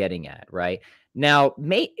what you're getting at, right? Now,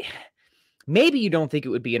 maybe you don't think it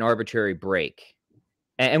would be an arbitrary break.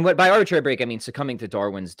 And what by arbitrary break, I mean succumbing to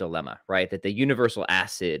Darwin's dilemma, right? That the universal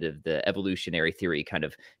acid of the evolutionary theory kind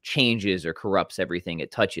of changes or corrupts everything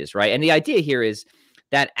it touches, right? And the idea here is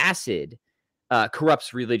that acid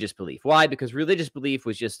corrupts religious belief. Why? Because religious belief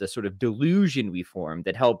was just a sort of delusion we formed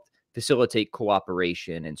that helped facilitate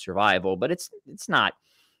cooperation and survival, but it's not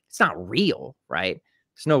real, right?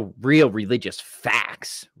 There's no real religious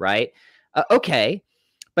facts, right? Okay,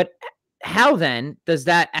 but how then does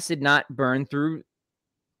that acid not burn through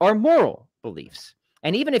our moral beliefs?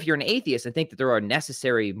 And even if you're an atheist and think that there are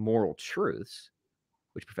necessary moral truths,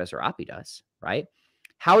 which Professor Oppy does, right?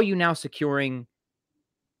 How are you now securing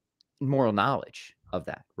moral knowledge of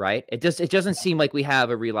that, right? It doesn't seem like we have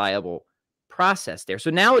a reliable process there. So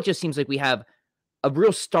now it just seems like we have a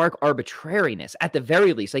real stark arbitrariness at the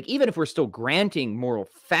very least. Like, even if we're still granting moral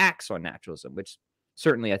facts on naturalism, which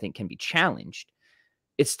certainly I think can be challenged,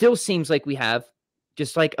 it still seems like we have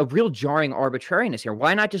just like a real jarring arbitrariness here.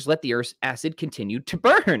 Why not just let the Earth's acid continue to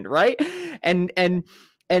burn, right? And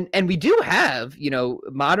we do have,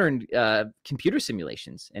 modern computer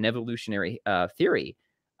simulations and evolutionary theory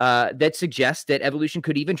that suggest that evolution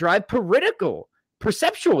could even drive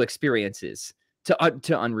perceptual experiences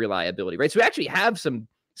to unreliability, right? So we actually have some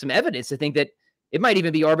evidence to think that it might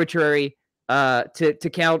even be arbitrary to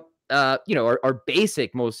count, our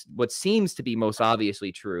basic, what seems to be most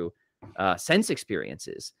obviously true sense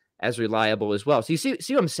experiences as reliable as well. So you see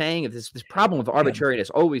what I'm saying? If this problem of Yeah. arbitrariness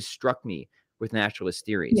always struck me with naturalist Yeah.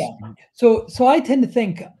 theories. So I tend to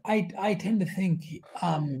think that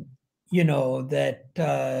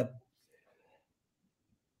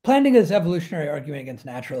Plantinga's evolutionary argument against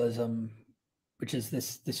naturalism, which is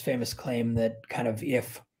this famous claim that kind of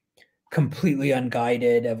if completely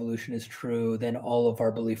unguided evolution is true, then all of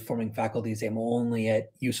our belief forming faculties aim only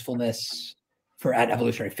at usefulness at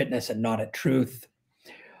evolutionary fitness and not at truth.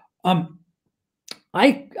 I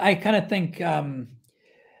kind of think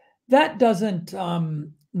that doesn't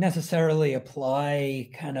necessarily apply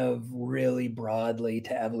kind of really broadly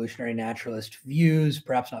to evolutionary naturalist views,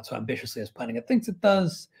 perhaps not so ambitiously as Plantinga thinks it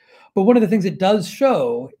does. But one of the things it does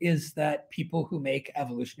show is that people who make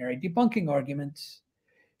evolutionary debunking arguments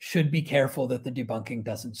should be careful that the debunking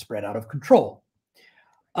doesn't spread out of control.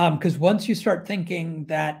 Because once you start thinking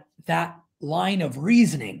that that line of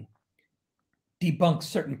reasoning debunks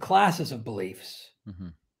certain classes of beliefs,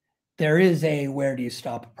 there is a where do you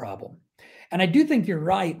stop problem. And I do think you're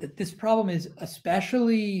right that this problem is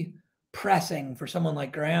especially pressing for someone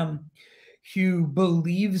like Graham, who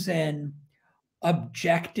believes in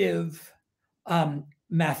objective,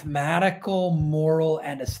 mathematical, moral,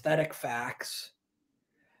 and aesthetic facts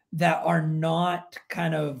that are not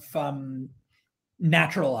kind of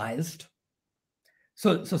naturalized.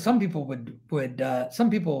 So some people some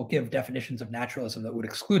people give definitions of naturalism that would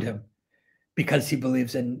exclude him because he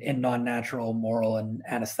believes in non-natural, moral, and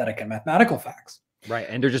aesthetic and mathematical facts. Right,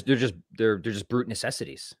 and they're just brute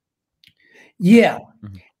necessities. Yeah,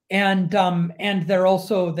 and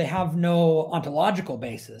they have no ontological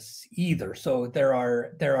basis either. So there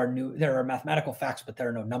are mathematical facts, but there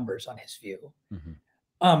are no numbers on his view.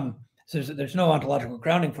 So there's no ontological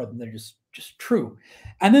grounding for them. They're just true.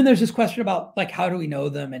 And then there's this question about like how do we know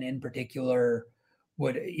them, and in particular,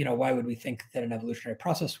 why would we think that an evolutionary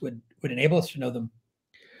process would enable us to know them?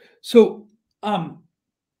 So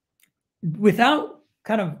without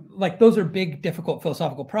kind of like those are big, difficult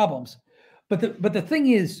philosophical problems. But the thing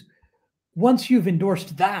is, once you've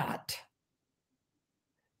endorsed that,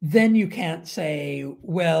 then you can't say,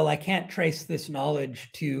 well, I can't trace this knowledge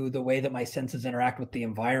to the way that my senses interact with the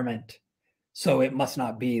environment, so it must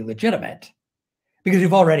not be legitimate, because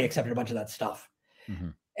you've already accepted a bunch of that stuff.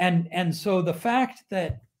 And so the fact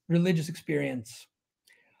that religious experience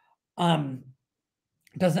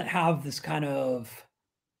doesn't have this kind of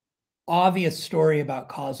obvious story about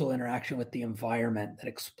causal interaction with the environment that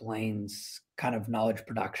explains kind of knowledge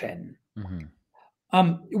production.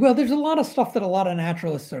 Well, there's a lot of stuff that a lot of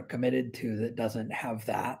naturalists are committed to that doesn't have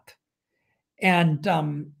that. And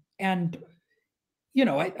I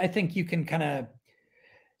think you can kind of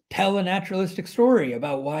tell a naturalistic story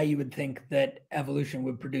about why you would think that evolution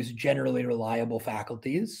would produce generally reliable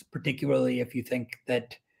faculties, particularly if you think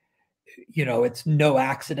that it's no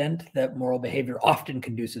accident that moral behavior often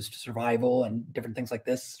conduces to survival and different things like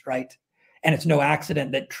this, right? And it's no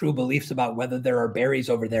accident that true beliefs about whether there are berries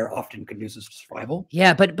over there often conduces to survival.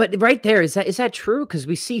 Yeah, but right there, is that true? Because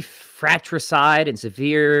we see fratricide and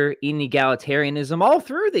severe inegalitarianism all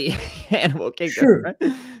through the animal kingdom. Sure.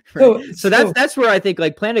 Right? So that's where I think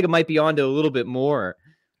like Plantinga might be onto a little bit more.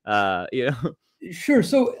 Sure.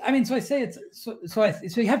 So I mean, so I say it's so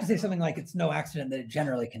you have to say something like it's no accident that it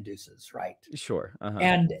generally conduces, right? Sure.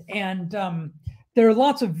 And there are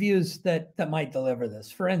lots of views that might deliver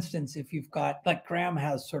this. For instance, if you've got like Graham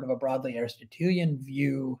has sort of a broadly Aristotelian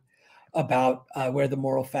view about where the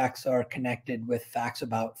moral facts are connected with facts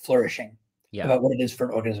about flourishing, about what it is for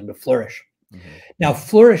an organism to flourish. Now,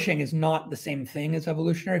 flourishing is not the same thing as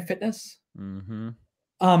evolutionary fitness,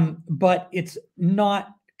 but it's not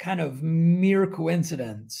kind of mere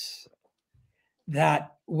coincidence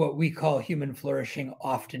that what we call human flourishing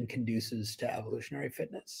often conduces to evolutionary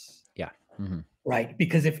fitness. Yeah. Right.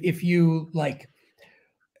 Because if you like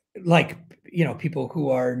people who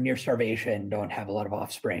are near starvation don't have a lot of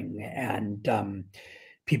offspring, and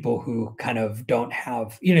people who kind of don't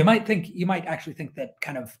have, you might actually think that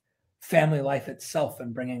kind of family life itself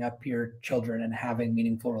and bringing up your children and having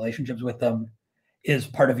meaningful relationships with them is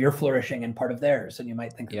part of your flourishing and part of theirs. And you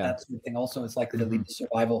might think that that's something also is likely to lead to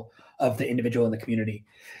survival of the individual in the community.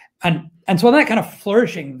 And so in that kind of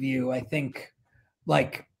flourishing view, I think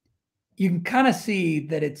like you can kind of see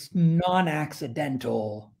that it's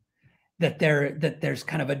non-accidental that there's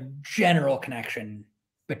kind of a general connection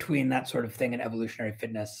between that sort of thing and evolutionary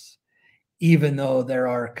fitness, even though there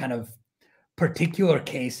are kind of particular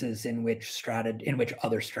cases in which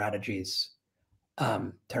other strategies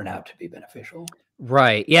turn out to be beneficial.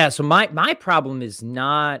 Right. Yeah. So my problem is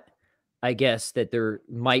not, I guess, that there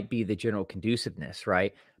might be the general conduciveness,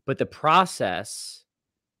 right? But the process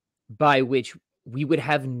by which we would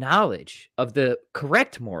have knowledge of the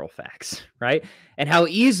correct moral facts, right? And how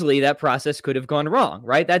easily that process could have gone wrong,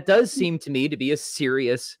 right? That does seem to me to be a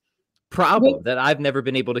serious problem Well, that I've never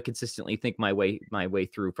been able to consistently think my way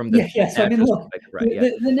through from the yeah. So I mean, naturalist look, perspective, right? Yeah.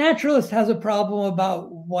 the naturalist has a problem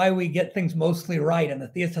about why we get things mostly right, and the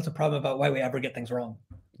theist has a problem about why we ever get things wrong.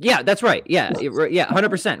 Yeah, that's right. Yeah, yeah,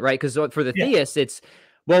 100%, right? Because for the Yeah. theist, it's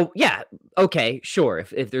well, yeah, okay, sure.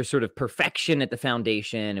 If there's sort of perfection at the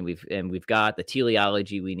foundation, and we've got the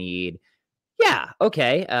teleology we need, yeah,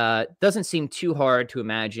 okay. Doesn't seem too hard to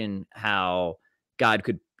imagine how God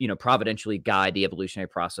could, providentially guide the evolutionary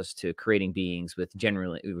process to creating beings with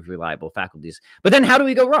generally reliable faculties. But then, how do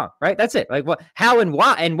we go wrong? Right? That's it. Like, what? How and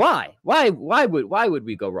why? And why? Why would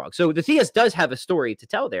we go wrong? So the theist does have a story to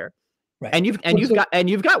tell there, Right. and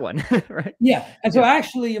you've got one, right? Yeah. And so Yeah.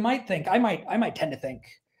 actually you might think, I might tend to think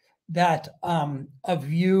that a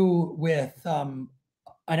view with an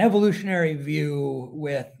evolutionary view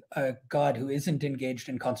with a God who isn't engaged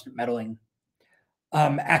in constant meddling,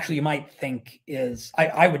 actually you might think is,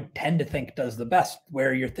 I would tend to think does the best,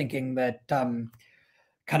 where you're thinking that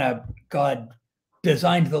kind of God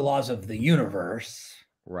designed the laws of the universe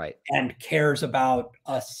Right. and cares about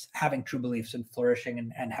us having true beliefs and flourishing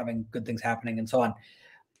and having good things happening and so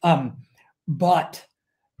on. But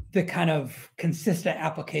the kind of consistent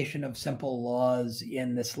application of simple laws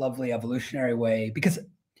in this lovely evolutionary way, because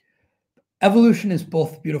evolution is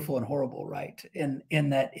both beautiful and horrible, right? In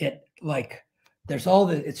that it, like, there's all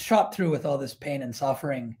the, it's shot through with all this pain and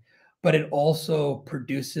suffering, but it also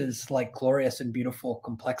produces like glorious and beautiful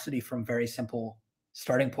complexity from very simple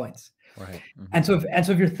starting points. Right. And so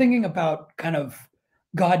if you're thinking about kind of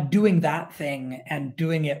God doing that thing and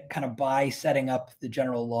doing it kind of by setting up the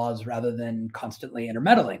general laws rather than constantly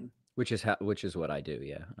intermeddling. Which is what I do.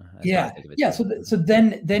 Yeah. That's how I Yeah. think of it Yeah. too. So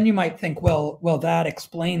then you might think, well, that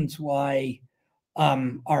explains why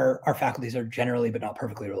our faculties are generally but not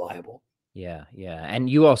perfectly reliable. Yeah. Yeah. And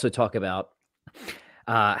you also talk about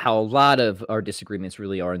how a lot of our disagreements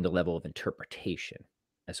really are in the level of interpretation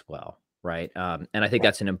as well, right? And I think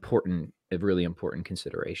that's a really important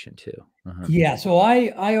consideration too. Yeah, so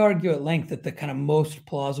I argue at length that the kind of most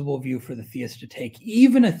plausible view for the theist to take,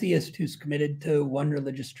 even a theist who's committed to one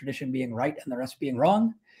religious tradition being right and the rest being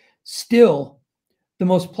wrong, still the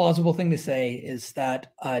most plausible thing to say is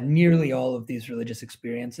that nearly all of these religious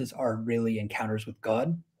experiences are really encounters with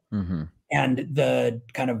God. Mm-hmm. And the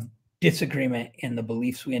kind of disagreement in the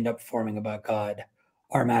beliefs we end up forming about God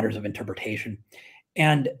are matters of interpretation.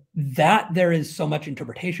 And that there is so much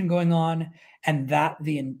interpretation going on, and that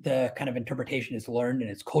the kind of interpretation is learned and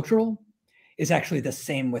it's cultural, is actually the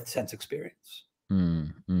same with sense experience.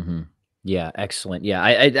 Mm-hmm. Yeah, excellent.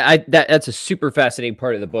 Yeah, that's a super fascinating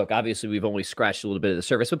part of the book. Obviously, we've only scratched a little bit of the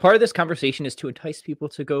surface, but part of this conversation is to entice people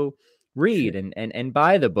to go read Sure. and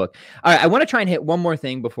buy the book. All right, I want to try and hit one more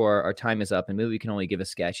thing before our time is up, and maybe we can only give a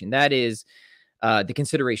sketch, and that is the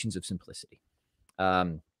considerations of simplicity.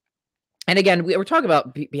 And again, we're talking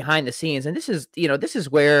about behind the scenes, and this is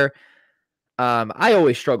where I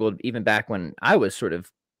always struggled, even back when I was sort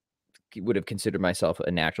of would have considered myself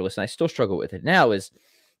a naturalist, and I still struggle with it now. Is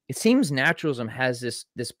it seems naturalism has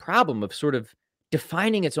this problem of sort of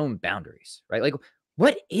defining its own boundaries, right? Like,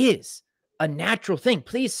 what is a natural thing?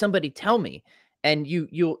 Please, somebody tell me. And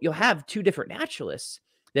you'll have two different naturalists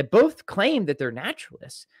that both claim that they're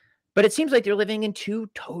naturalists, but it seems like they're living in two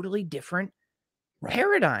totally different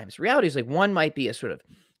paradigms, realities. Like, one might be a sort of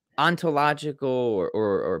ontological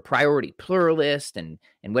or priority pluralist, and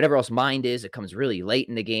whatever else mind is, it comes really late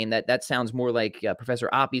in the game. That sounds more like Professor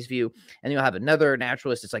Oppy's view. And you'll have another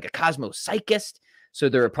naturalist. It's like a cosmopsychist. So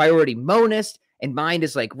they're a priority monist, and mind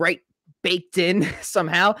is like right baked in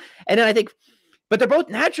somehow. And then I think, but they're both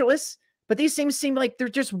naturalists. But these things seem like they're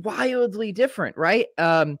just wildly different, right?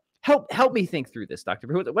 Help me think through this, Doctor.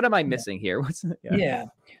 What am I missing here? Yeah.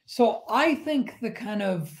 So I think the kind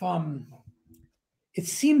of it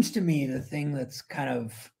seems to me the thing that's kind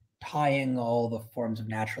of tying all the forms of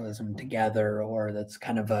naturalism together, or that's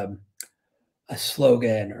kind of a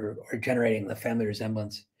slogan, or generating the family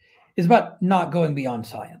resemblance, is about not going beyond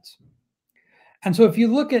science. And so if you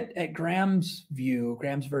look at Graham's view,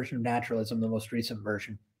 Graham's version of naturalism, the most recent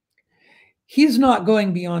version, he's not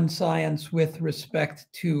going beyond science with respect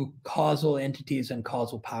to causal entities and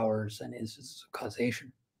causal powers and is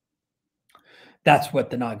causation. That's what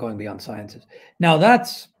the not going beyond science is. Now,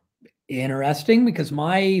 that's interesting, because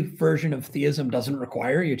my version of theism doesn't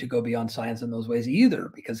require you to go beyond science in those ways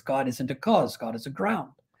either, because God isn't a cause, God is a ground.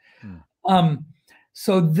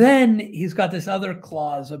 So then he's got this other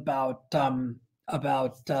clause about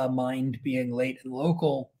mind being late and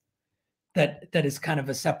local, that is kind of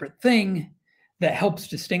a separate thing that helps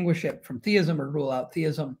distinguish it from theism or rule out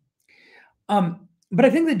theism. But I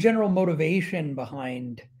think the general motivation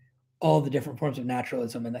behind all the different forms of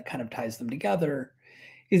naturalism and that kind of ties them together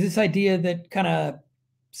is this idea that kind of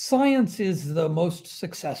science is the most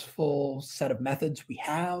successful set of methods we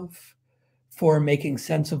have for making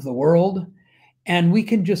sense of the world. And we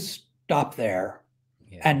can just stop there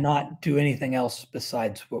and not do anything else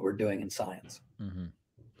besides what we're doing in science. Mm-hmm.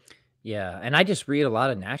 Yeah, and I just read a lot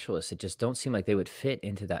of naturalists that just don't seem like they would fit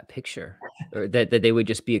into that picture, or that they would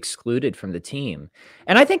just be excluded from the team.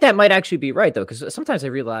 And I think that might actually be right, though, because sometimes I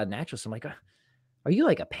read a lot of naturalists, I'm like, are you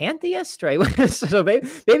like a pantheist, right? So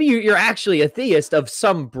maybe you're actually a theist of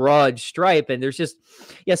some broad stripe, and there's just,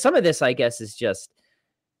 some of this, I guess, is just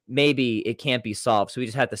maybe it can't be solved. So we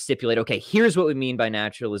just have to stipulate, okay, here's what we mean by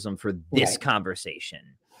naturalism for this conversation.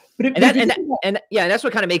 And that's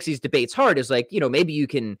what kind of makes these debates hard is like, maybe you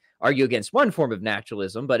can argue against one form of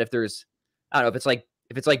naturalism, but if there's, I don't know,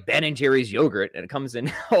 if it's like Ben and Jerry's yogurt and it comes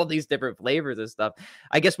in all these different flavors and stuff,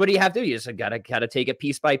 I guess what do you have to do? You just gotta take it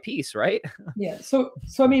piece by piece, right? Yeah. So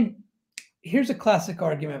I mean, here's a classic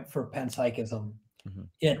argument for panpsychism. Mm-hmm.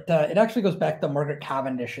 It actually goes back to Margaret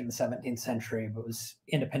Cavendish in the 17th century, but was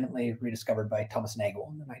independently rediscovered by Thomas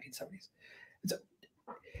Nagel in the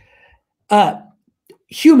 1970s.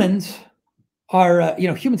 Humans are,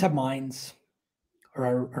 humans have minds,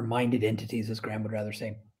 or are minded entities, as Graham would rather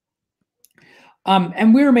say.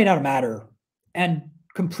 And we're made out of matter, and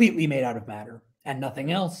completely made out of matter and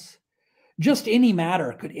nothing else. Just any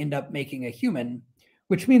matter could end up making a human,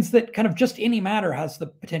 which means that kind of just any matter has the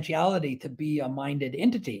potentiality to be a minded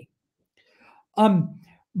entity.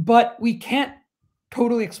 But we can't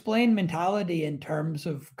totally explain mentality in terms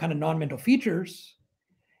of kind of non-mental features.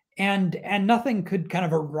 And nothing could kind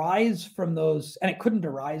of arise from those, and it couldn't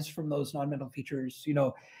arise from those non-mental features,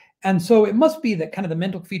 And so it must be that kind of the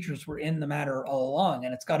mental features were in the matter all along,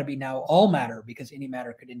 and it's got to be now all matter, because any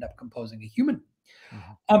matter could end up composing a human.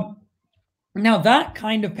 Mm-hmm. Now that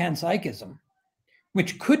kind of panpsychism,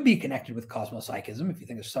 which could be connected with cosmopsychism, if you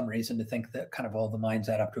think there's some reason to think that kind of all the minds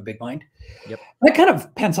add up to a big mind, that kind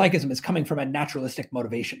of panpsychism is coming from a naturalistic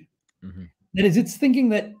motivation. Mm-hmm. That is, it's thinking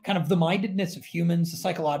that kind of the mindedness of humans, the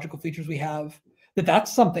psychological features we have,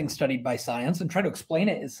 that's something studied by science, and try to explain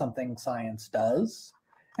it is something science does.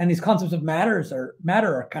 And these concepts of matter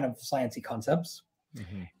are kind of sciencey concepts.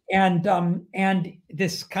 Mm-hmm. And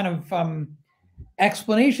this kind of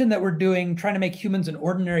explanation that we're doing, trying to make humans an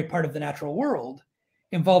ordinary part of the natural world,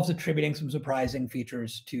 involves attributing some surprising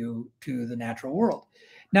features to the natural world.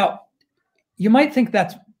 Now, you might think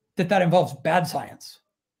that involves bad science.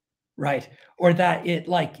 Right. Or that it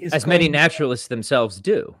is, as many naturalists themselves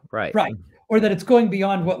do. Right. Right. Or that it's going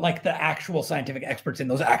beyond what like the actual scientific experts in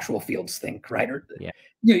those actual fields think. Right. Or,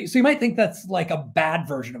 so you might think that's like a bad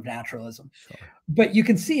version of naturalism. Sure. But you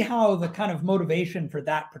can see how the kind of motivation for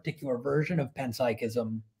that particular version of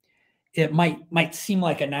panpsychism, it might seem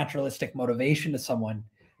like a naturalistic motivation to someone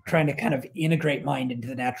trying to kind of integrate mind into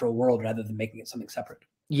the natural world rather than making it something separate.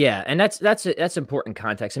 Yeah, and that's important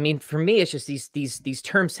context. I mean, for me, it's just these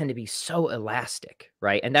terms tend to be so elastic,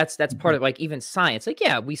 right? And that's mm-hmm. part of like even science. Like,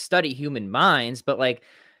 yeah, we study human minds, but like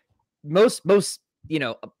most of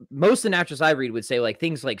the naturalists I read would say like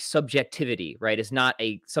things like subjectivity, right, is not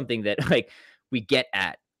something that like we get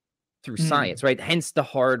at through science, right? Hence the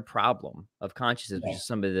hard problem of consciousness, which is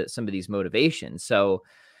some of these motivations. So,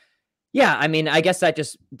 yeah, I mean, I guess that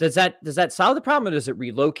just does that solve the problem, or does it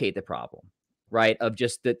relocate the problem? Right, of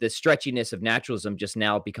just the stretchiness of naturalism just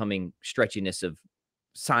now becoming stretchiness of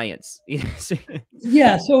science.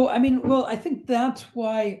 Yeah, so I mean, well, I think that's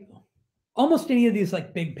why almost any of these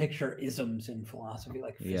like big picture isms in philosophy,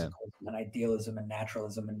 like physicalism and idealism and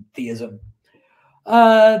naturalism and theism,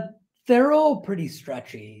 they're all pretty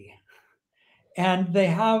stretchy, and they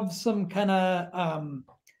have some kind of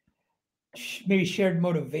maybe shared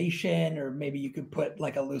motivation, or maybe you could put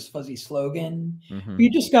like a loose fuzzy slogan. Mm-hmm. But you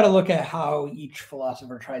just got to look at how each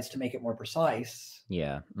philosopher tries to make it more precise.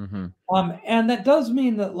 Yeah. Mm-hmm. And that does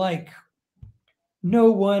mean that like no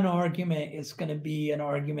one argument is going to be an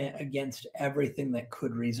argument against everything that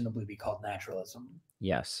could reasonably be called naturalism.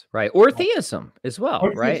 Yes, right. Or theism as well,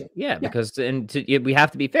 right? Theism. Yeah, because we have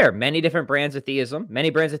to be fair. Many different brands of theism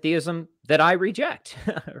that I reject,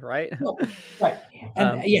 right? Well, right.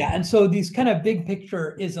 And and so these kind of big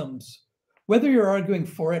picture isms, whether you're arguing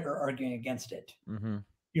for it or arguing against it, mm-hmm.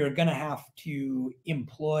 you're going to have to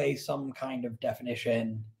employ some kind of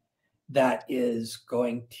definition that is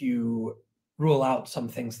going to rule out some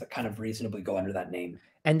things that kind of reasonably go under that name.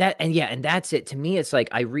 And that's it. To me, it's like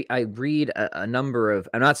I read a number of.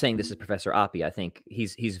 I'm not saying this is Professor Oppy. I think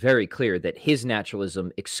he's very clear that his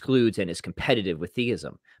naturalism excludes and is competitive with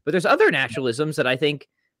theism. But there's other naturalisms that I think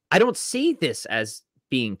I don't see this as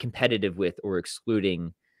being competitive with or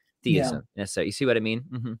excluding Yeah. theism necessarily. You see what I mean?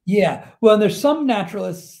 Mm-hmm. Yeah. Well, and there's some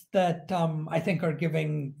naturalists that I think are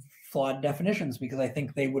giving flawed definitions because I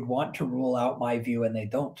think they would want to rule out my view and they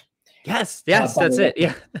don't. Yes, that's it.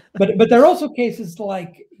 Yeah. But there are also cases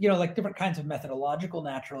like, like different kinds of methodological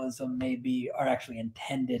naturalism maybe are actually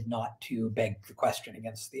intended not to beg the question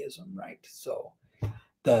against theism, right? So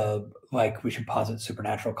we should posit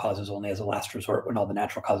supernatural causes only as a last resort when all the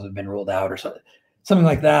natural causes have been ruled out, or something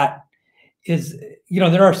like that. Is,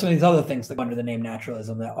 there are some of these other things that go under the name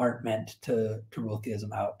naturalism that aren't meant to rule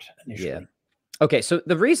theism out initially. Yeah. Okay, so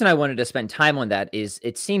the reason I wanted to spend time on that is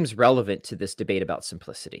it seems relevant to this debate about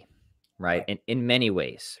simplicity, right? In many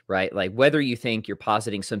ways, right? Like whether you think you're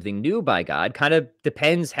positing something new by God kind of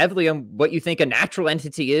depends heavily on what you think a natural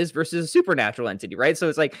entity is versus a supernatural entity, right? So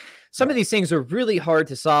it's like some of these things are really hard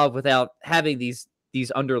to solve without having these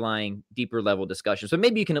underlying deeper level discussions. So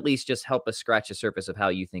maybe you can at least just help us scratch the surface of how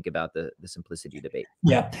you think about the simplicity debate.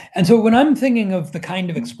 Yeah. And so when I'm thinking of the kind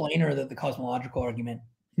of explainer that the cosmological argument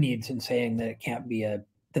needs in saying that it can't be that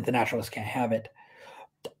the naturalist can't have it,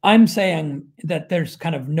 I'm saying that there's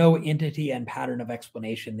kind of no entity and pattern of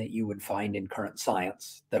explanation that you would find in current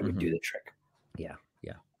science that would do the trick. Yeah.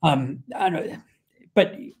 Yeah. I don't know,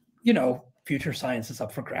 but future science is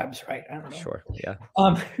up for grabs, right? I don't know. Sure. Yeah.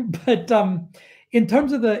 But in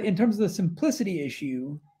terms of the simplicity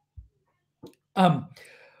issue,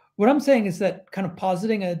 what I'm saying is that kind of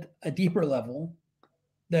positing a deeper level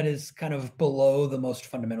that is kind of below the most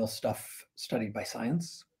fundamental stuff studied by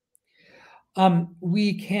science,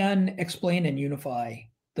 we can explain and unify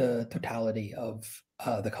the totality of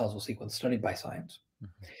the causal sequence studied by science.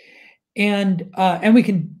 And we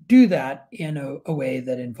can do that in a way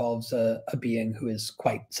that involves a being who is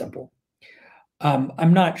quite simple.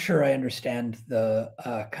 I'm not sure I understand the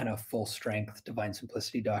kind of full strength divine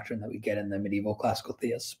simplicity doctrine that we get in the medieval classical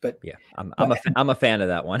theists, but yeah, I'm a fan of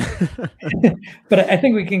that one. But I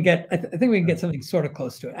think we can get something sort of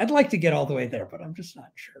close to it. I'd like to get all the way there, but I'm just not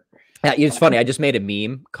sure. Yeah, it's funny. I just made a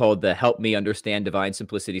meme called the "Help Me Understand Divine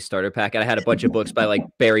Simplicity Starter Pack," and I had a bunch of books by like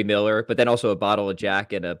Barry Miller, but then also a bottle of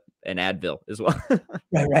Jack and an Advil as well.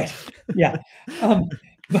 Right. Yeah.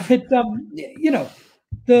 But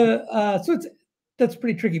so that's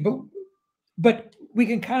pretty tricky, but we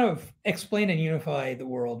can kind of explain and unify the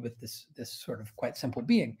world with this sort of quite simple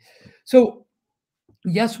being. So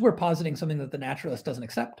yes, we're positing something that the naturalist doesn't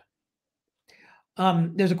accept.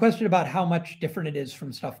 There's a question about how much different it is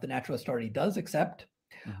from stuff the naturalist already does accept,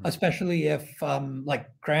 especially if like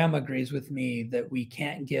Graham agrees with me that we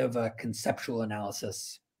can't give a conceptual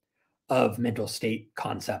analysis of mental state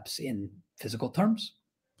concepts in physical terms.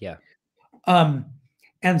 Yeah.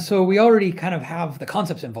 And so we already kind of have the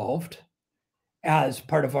concepts involved as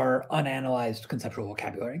part of our unanalyzed conceptual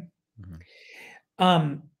vocabulary.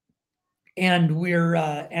 And we're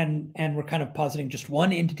kind of positing just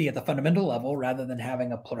one entity at the fundamental level rather than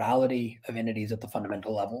having a plurality of entities at the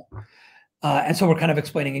fundamental level. And so we're kind of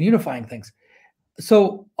explaining and unifying things.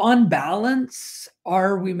 So on balance,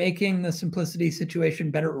 are we making the simplicity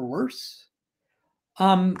situation better or worse?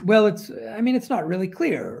 Well, it's not really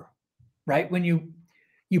clear, right? When you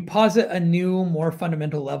posit a new, more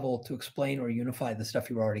fundamental level to explain or unify the stuff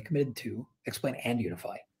you're already committed to, explain and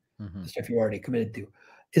unify the stuff you're already committed to.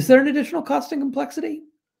 Is there an additional cost and complexity?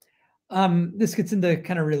 This gets into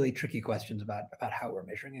kind of really tricky questions about how we're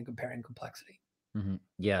measuring and comparing complexity.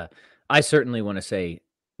 Yeah, I certainly want to say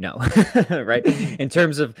no, right? in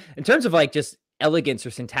terms of like just elegance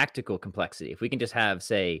or syntactical complexity, if we can just have,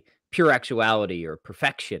 say, pure actuality or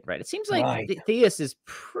perfection, right? It seems like the theist is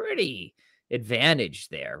pretty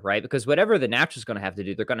advantaged there, right? Because whatever the naturalist is going to have to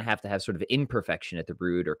do, they're going to have sort of imperfection at the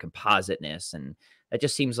root or compositeness, and that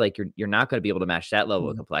just seems like you're not going to be able to match that level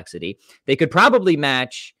of complexity. They could probably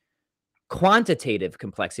match quantitative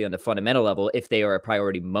complexity on the fundamental level if they are a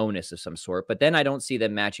priority monist of some sort, but then I don't see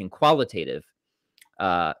them matching qualitative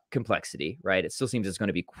complexity, right? It still seems it's going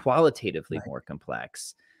to be qualitatively more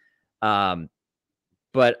complex.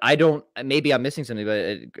 But I don't, maybe I'm missing something,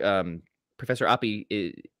 but Professor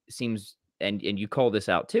Oppy seems, and you call this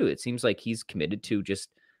out too, it seems like he's committed to just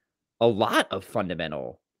a lot of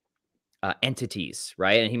fundamental entities,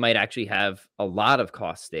 right? And he might actually have a lot of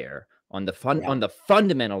costs there on the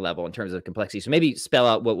fundamental level in terms of complexity. So maybe spell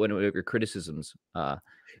out what one of your criticisms.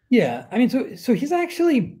 Yeah, I mean, so he's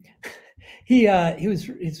actually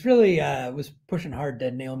he's really was pushing hard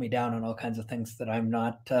to nail me down on all kinds of things that I'm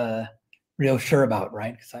not real sure about,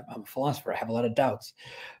 right? Because I'm a philosopher, I have a lot of doubts.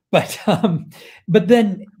 But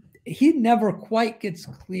then he never quite gets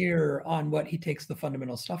clear on what he takes the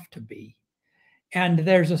fundamental stuff to be. And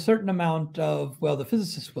there's a certain amount of, well, the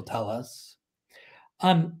physicists will tell us.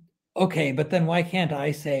 Okay, but then why can't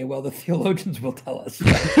I say, well, the theologians will tell us,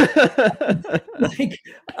 right? Like,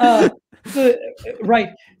 right.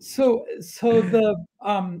 So the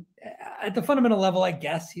at the fundamental level, I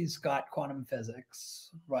guess he's got quantum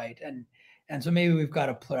physics, right? And so maybe we've got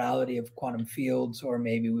a plurality of quantum fields, or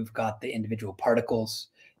maybe we've got the individual particles,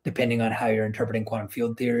 depending on how you're interpreting quantum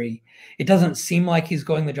field theory. It doesn't seem like he's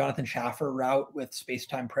going the Jonathan Schaffer route with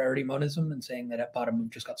space-time priority monism and saying that at bottom we've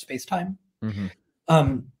just got space-time.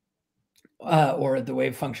 Or the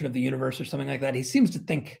wave function of the universe or something like that. He seems to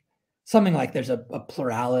think something like there's a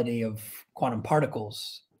plurality of quantum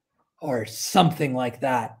particles or something like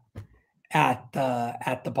that at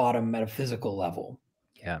the bottom metaphysical level.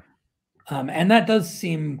 Yeah. And that does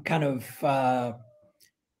seem kind of,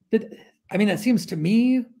 that seems to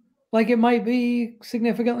me like it might be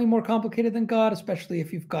significantly more complicated than God, especially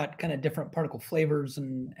if you've got kind of different particle flavors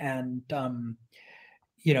and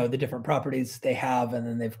the different properties they have, and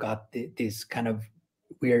then they've got these kind of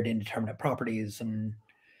weird indeterminate properties. And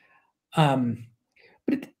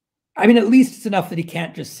but at least it's enough that he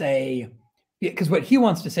can't just say, because what he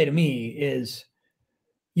wants to say to me is,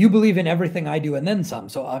 you believe in everything I do and then some,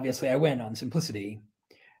 so obviously I win on simplicity.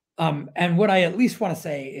 And what I at least want to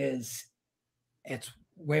say is, it's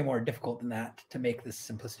way more difficult than that to make this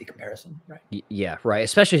simplicity comparison, right? Yeah, right.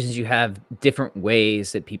 Especially since you have different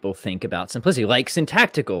ways that people think about simplicity, like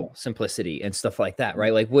syntactical simplicity and stuff like that,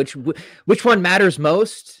 right? Like which one matters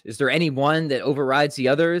most? Is there any one that overrides the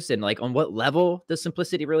others? And like, on what level does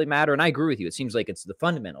simplicity really matter? And I agree with you. It seems like it's the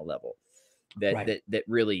fundamental level that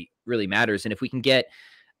really, really matters. And if we can get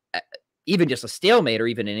even just a stalemate or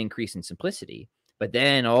even an increase in simplicity, but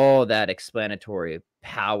then all that explanatory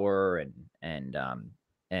power and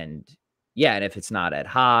if it's not ad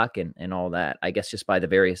hoc and all that, I guess just by the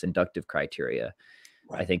various inductive criteria,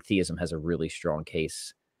 I think theism has a really strong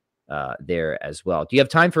case there as well. Do you have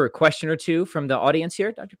time for a question or two from the audience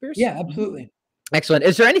here, Dr. Pearce? Yeah, absolutely. Excellent.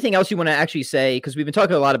 Is there anything else you want to actually say? Because we've been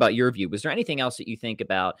talking a lot about your view. Was there anything else that you think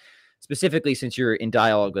about, specifically since you're in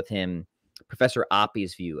dialogue with him, Professor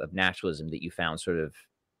Oppy's view of naturalism that you found sort of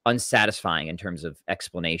unsatisfying in terms of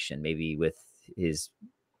explanation, maybe with his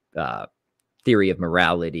theory of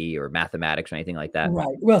morality or mathematics or anything like that?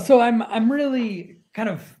 Right. Well, so I'm really kind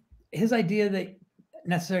of his idea that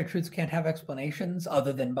necessary truths can't have explanations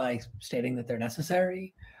other than by stating that they're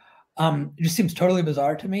necessary. It just seems totally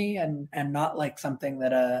bizarre to me, and not like something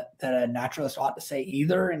that a naturalist ought to say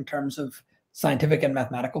either, in terms of scientific and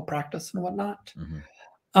mathematical practice and whatnot.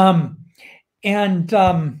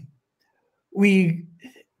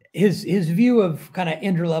 His view of kind of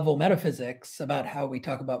interlevel metaphysics about how we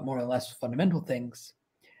talk about more or less fundamental things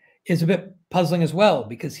is a bit puzzling as well,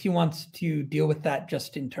 because he wants to deal with that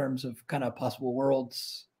just in terms of kind of possible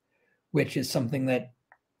worlds, which is something that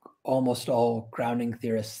almost all grounding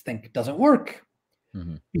theorists think doesn't work,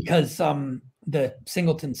 because the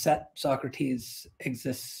singleton set Socrates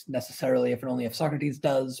exists necessarily if and only if Socrates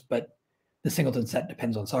does, but the singleton set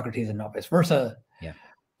depends on Socrates and not vice versa. Yeah.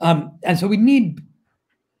 And so we need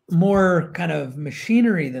more kind of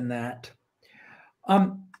machinery than that.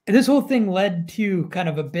 This whole thing led to kind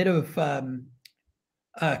of a bit of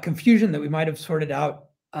confusion that we might have sorted out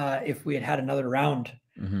if we had had another round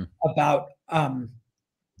about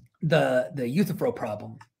the Euthyphro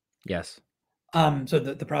problem. Yes. So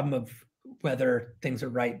the problem of whether things are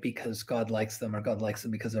right because God likes them or God likes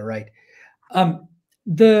them because they're right.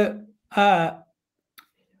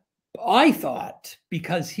 I thought,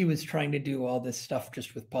 because he was trying to do all this stuff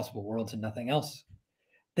just with possible worlds and nothing else,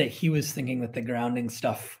 that he was thinking that the grounding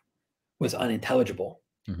stuff was unintelligible,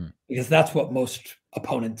 because that's what most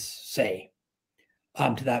opponents say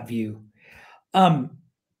to that view. And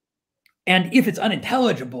if it's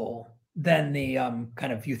unintelligible, then the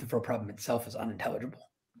kind of Euthyphro problem itself is unintelligible.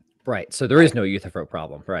 Right. So there is no Euthyphro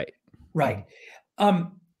problem. Right. Right.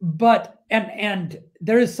 But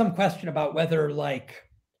there is some question about whether, like,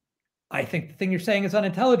 I think the thing you're saying is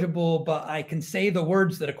unintelligible, but I can say the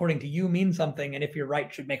words that according to you mean something, and if you're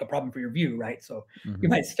right, should make a problem for your view, right? So you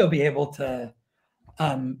might still be able to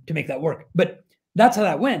make that work. But that's how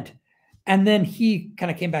that went. And then he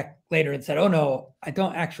kind of came back later and said, oh no, I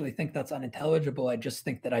don't actually think that's unintelligible. I just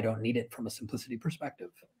think that I don't need it from a simplicity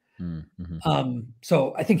perspective.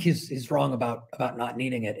 So I think he's wrong about not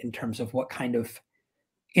needing it in terms of what kind of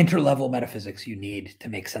interlevel metaphysics you need to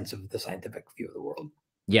make sense of the scientific view of the world.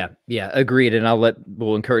 Yeah, yeah, agreed. And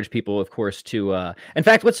we'll encourage people, of course, to in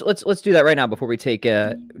fact, let's do that right now before we take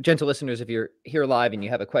gentle listeners, if you're here live and you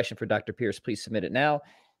have a question for Dr. Pearce, please submit it now.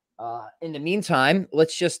 In the meantime,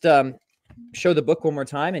 let's just show the book one more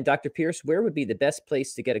time. And Dr. Pearce, where would be the best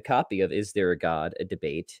place to get a copy of Is There a God, a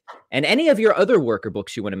Debate? And any of your other work or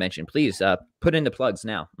books you want to mention, please put in the plugs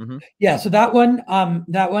now. Yeah, so that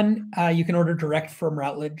one you can order direct from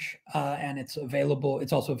Routledge, and it's available.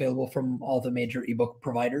 It's also available from all the major ebook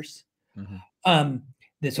providers.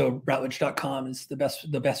 So Routledge.com is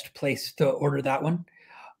the best place to order that one.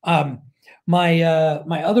 My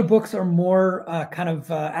other books are more kind of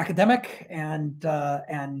academic and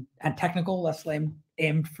technical, less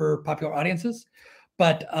aimed for popular audiences.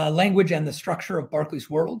 But Language and the Structure of Berkeley's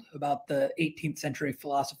World, about the 18th century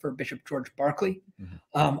philosopher Bishop George Berkeley,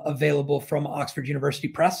 available from Oxford University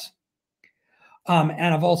Press.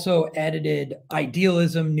 And I've also edited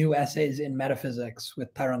Idealism, New Essays in Metaphysics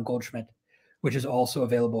with Tyrone Goldschmidt, which is also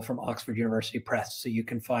available from Oxford University Press. So you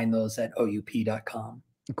can find those at oup.com.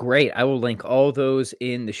 Great. I will link all those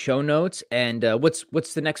in the show notes. And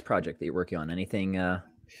what's the next project that you're working on? Anything?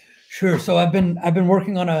 Sure. So I've been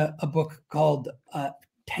working on a book called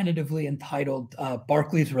tentatively entitled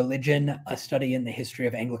Berkeley's Religion: A Study in the History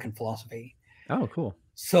of Anglican Philosophy. Oh, cool.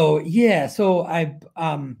 So yeah, so I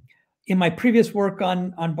in my previous work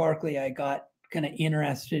on Berkeley, I got kind of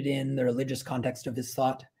interested in the religious context of his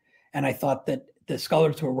thought, and I thought that the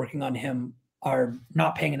scholars who are working on him are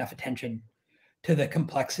not paying enough attention to the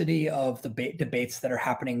complexity of the debates that are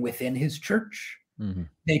happening within his church.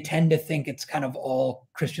 They tend to think it's kind of all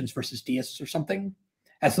Christians versus deists or something,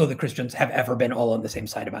 as though the Christians have ever been all on the same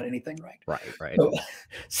side about anything, right? Right.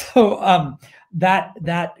 So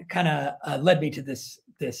that kind of led me to this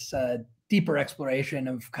deeper exploration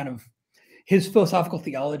of kind of his philosophical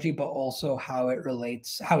theology, but also how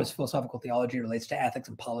his philosophical theology relates to ethics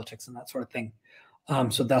and politics and that sort of thing.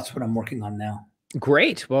 So that's what I'm working on now.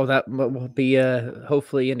 Great. Well, that will be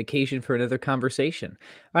hopefully an occasion for another conversation.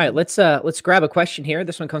 All right, let's grab a question here.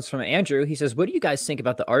 This one comes from Andrew. He says, "What do you guys think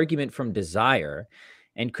about the argument from desire,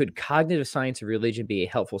 and could cognitive science of religion be a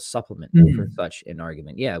helpful supplement for such an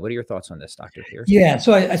argument?" Yeah. What are your thoughts on this, Dr. Pearce? Yeah.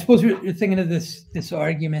 So I suppose you're thinking of this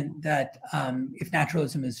argument that if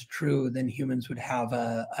naturalism is true, then humans would have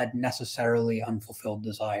a necessarily unfulfilled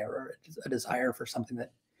desire, or a desire for something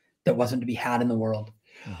that wasn't to be had in the world.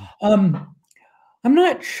 I'm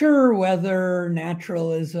not sure whether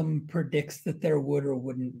naturalism predicts that there would or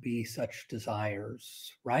wouldn't be such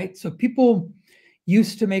desires, right? So people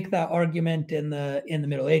used to make that argument in the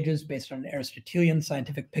Middle Ages based on an Aristotelian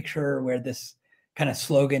scientific picture, where this kind of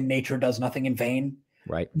slogan, "Nature does nothing in vain,"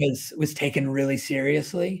 right, was taken really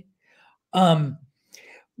seriously.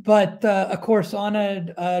 But of course, on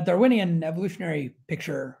a Darwinian evolutionary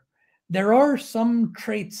picture, there are some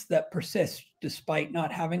traits that persist despite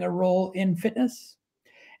not having a role in fitness.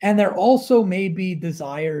 And there also may be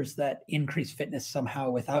desires that increase fitness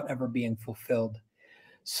somehow without ever being fulfilled.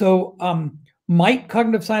 So might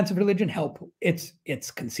cognitive science of religion help? It's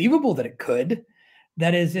conceivable that it could.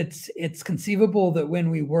 That is, it's conceivable that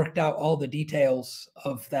when we worked out all the details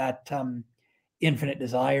of that infinite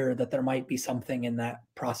desire, that there might be something in that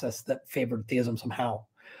process that favored theism somehow.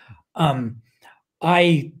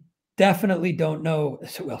 I definitely don't know,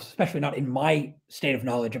 well, especially not in my state of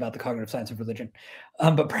knowledge about the cognitive science of religion,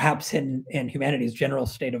 but perhaps in humanity's general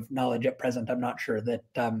state of knowledge at present, I'm not sure that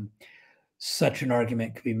such an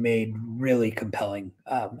argument could be made really compelling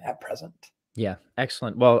at present. Yeah,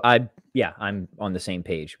 excellent. Well, I'm on the same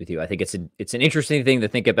page with you. I think it's an interesting thing to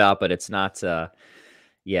think about, but it's not.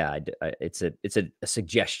 It's a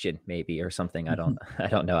suggestion maybe, or something. I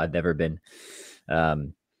don't know. I've never been.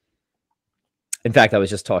 In fact, I was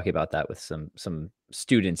just talking about that with some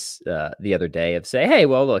students the other day, of say, hey,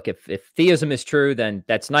 well, look, if theism is true, then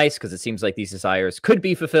that's nice, because it seems like these desires could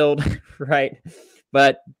be fulfilled, right?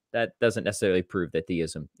 But that doesn't necessarily prove that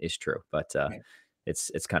theism is true. But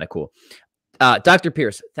it's kind of cool. Dr.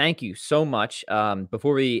 Pearce, thank you so much.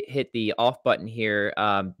 Before we hit the off button here,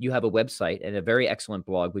 you have a website and a very excellent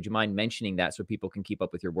blog. Would you mind mentioning that so people can keep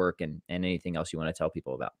up with your work and anything else you want to tell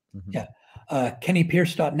people about? Yeah.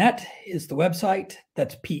 KennyPearce.net is the website.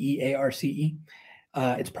 That's PEARCE.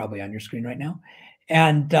 It's probably on your screen right now.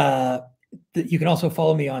 And you can also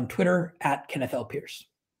follow me on Twitter at Kenneth L. Pearce.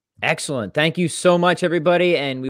 Excellent. Thank you so much, everybody. And we